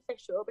so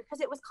beneficial,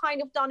 because it was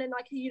kind of done in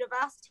like a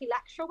university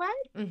lecture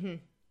way,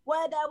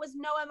 where there was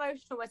no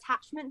emotional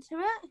attachment to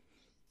it.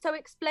 So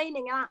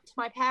explaining that to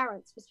my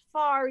parents was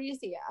far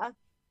easier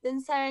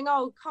than saying,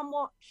 oh, come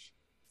watch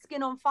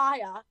Skin on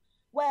Fire,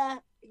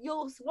 where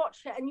you'll watch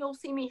it and you'll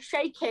see me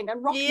shaking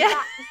and rocking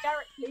back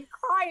hysterically,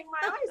 crying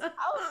my eyes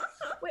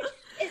out. Which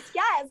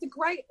it's a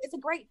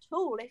great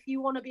tool if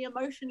you want to be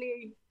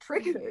emotionally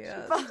triggered.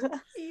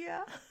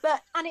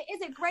 But and it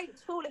is a great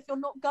tool if you're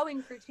not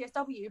going through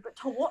TSW, but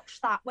to watch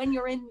that when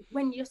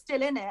you're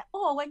still in it,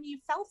 or when you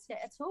felt it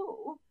at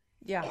all.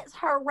 Yeah, it's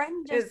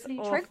horrendously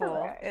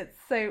triggering. It's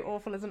so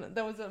awful, isn't it?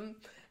 There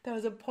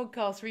was a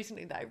podcast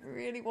recently that I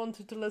really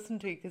wanted to listen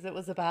to, because it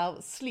was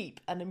about sleep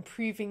and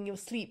improving your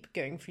sleep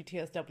going through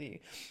TSW,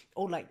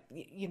 or like,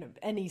 you know,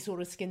 any sort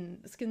of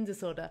skin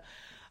disorder.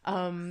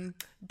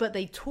 But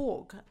they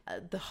talk,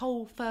 the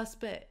whole first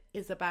bit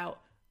is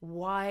about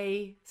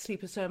why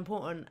sleep is so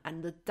important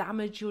and the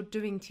damage you're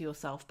doing to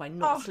yourself by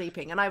not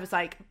sleeping. And I was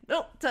like,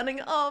 oh, turning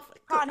it off.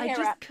 I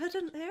just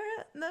couldn't hear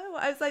it. No,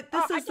 I was like,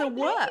 this is the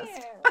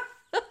worst.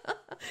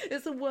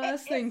 It's the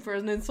worst thing for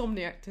an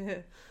insomniac to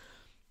hear.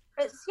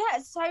 It's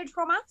so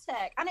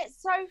traumatic, and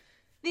it's so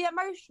the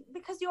emotion,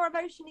 because you're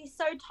emotionally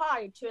so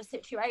tied to a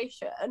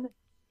situation,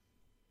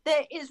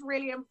 that is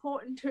really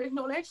important to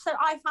acknowledge. So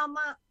I found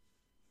that,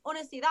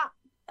 honestly,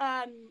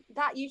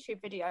 that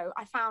YouTube video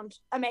I found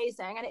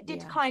amazing, and it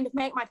did kind of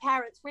make my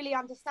parents really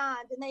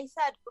understand. And they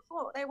said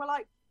before, they were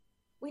like,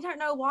 we don't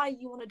know why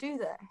you want to do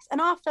this, and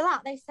after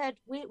that they said,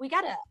 we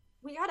get it,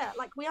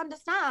 like, we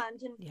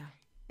understand, and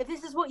if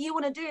this is what you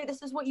want to do,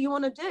 this is what you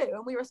want to do,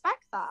 and we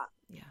respect that.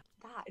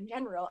 That in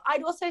general.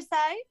 I'd also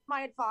say,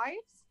 my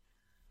advice,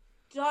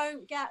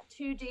 don't get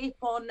too deep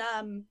on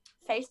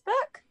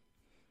Facebook.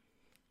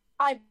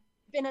 I've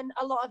been in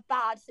a lot of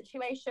bad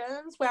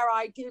situations where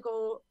I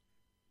Google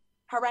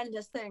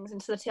horrendous things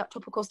into the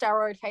topical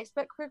steroid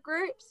Facebook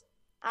groups,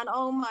 and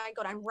oh my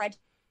god, I'm read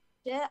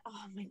it.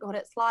 Oh my god,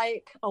 it's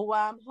like a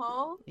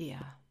wormhole. To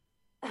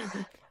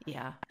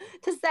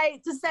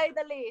say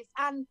the least.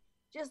 And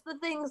just the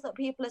things that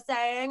people are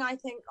saying, I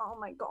think, oh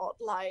my god,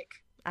 like,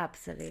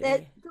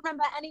 absolutely.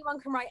 Remember, anyone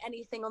can write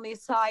anything on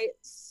these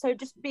sites, so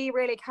just be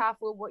really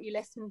careful what you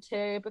listen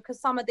to,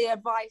 because some of the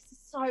advice is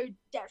so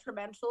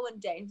detrimental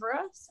and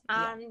dangerous.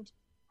 And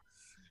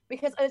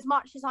because as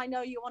much as I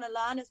know you want to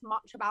learn as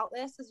much about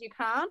this as you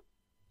can,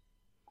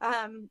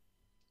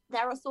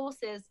 there are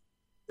sources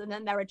and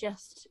then there are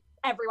just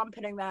everyone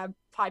putting their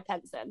 5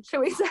 pence in,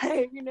 shall we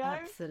say, you know?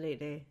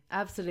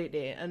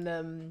 Absolutely.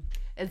 And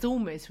it's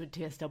almost with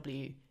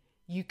TSW,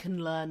 you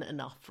can learn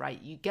enough, right?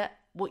 You get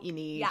what you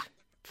need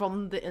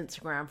from the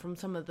Instagram, from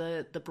some of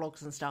the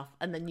blogs and stuff,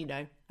 and then you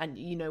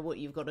know what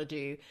you've got to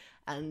do.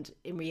 And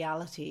in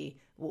reality,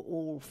 we're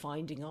all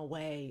finding our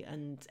way,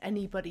 and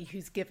anybody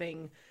who's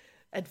giving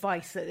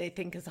advice that they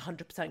think is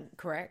 100%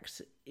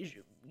 correct,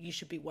 you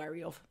should be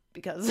wary of,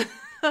 because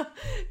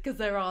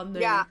there are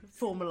no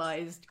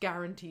formalized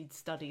guaranteed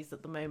studies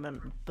at the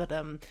moment. But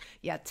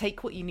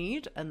take what you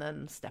need and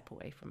then step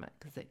away from it,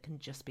 because it can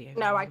just be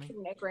overwhelming. No, I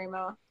couldn't agree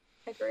more.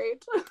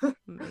 Agreed.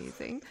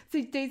 Amazing.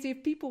 So Daisy,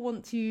 if people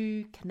want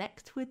to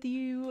connect with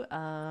you,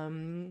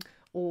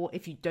 or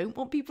if you don't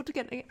want people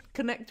to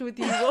connect with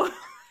you,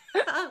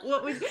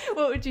 what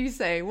would you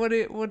say? What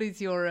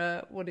is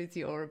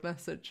your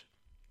message?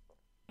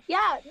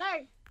 Yeah,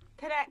 no,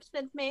 connect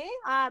with me.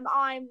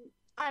 I'm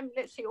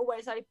literally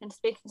always open to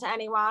speaking to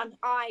anyone.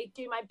 I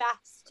do my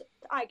best.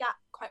 I get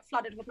quite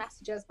flooded with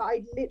messages, but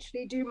I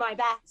literally do my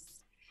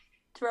best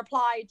to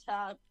reply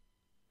to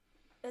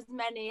as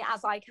many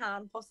as I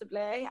can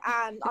possibly.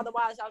 And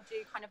otherwise I'll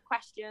do kind of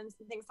questions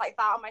and things like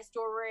that on my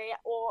story,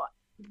 or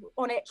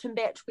on Itch and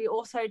Bitch. We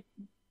also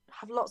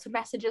have lots of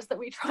messages that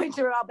we try to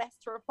do our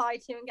best to reply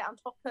to and get on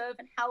top of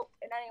and help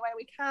in any way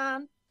we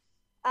can.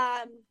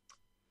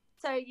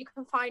 So you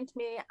can find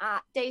me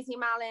at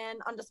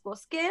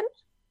DaisyMalin_skin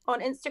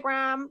on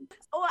Instagram,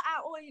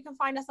 or you can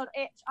find us on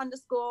itch_n_bitch,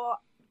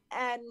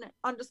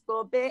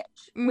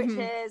 which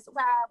is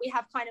where we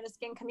have kind of a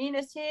skin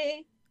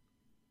community,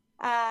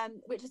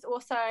 which is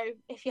also,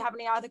 if you have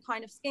any other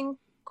kind of skin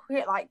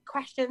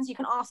questions, you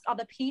can ask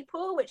other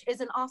people, which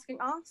isn't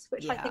asking us,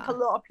 which I think a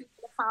lot of people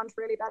have found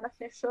really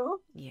beneficial.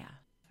 Yeah,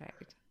 right.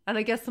 And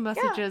I guess the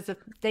message is, if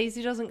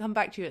Daisy doesn't come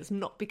back to you, it's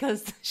not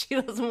because she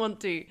doesn't want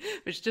to,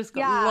 but she's just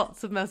got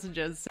lots of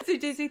messages. So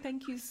Daisy,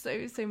 thank you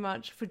so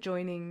much for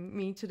joining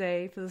me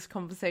today for this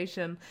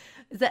conversation.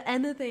 Is there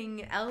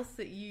anything else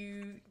that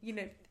you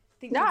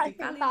think would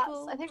be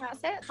valuable? I think that's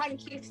it.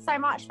 Thank you so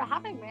much for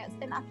having me. It's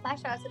been a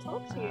pleasure to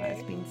talk to you.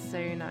 It's been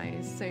so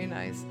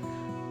nice.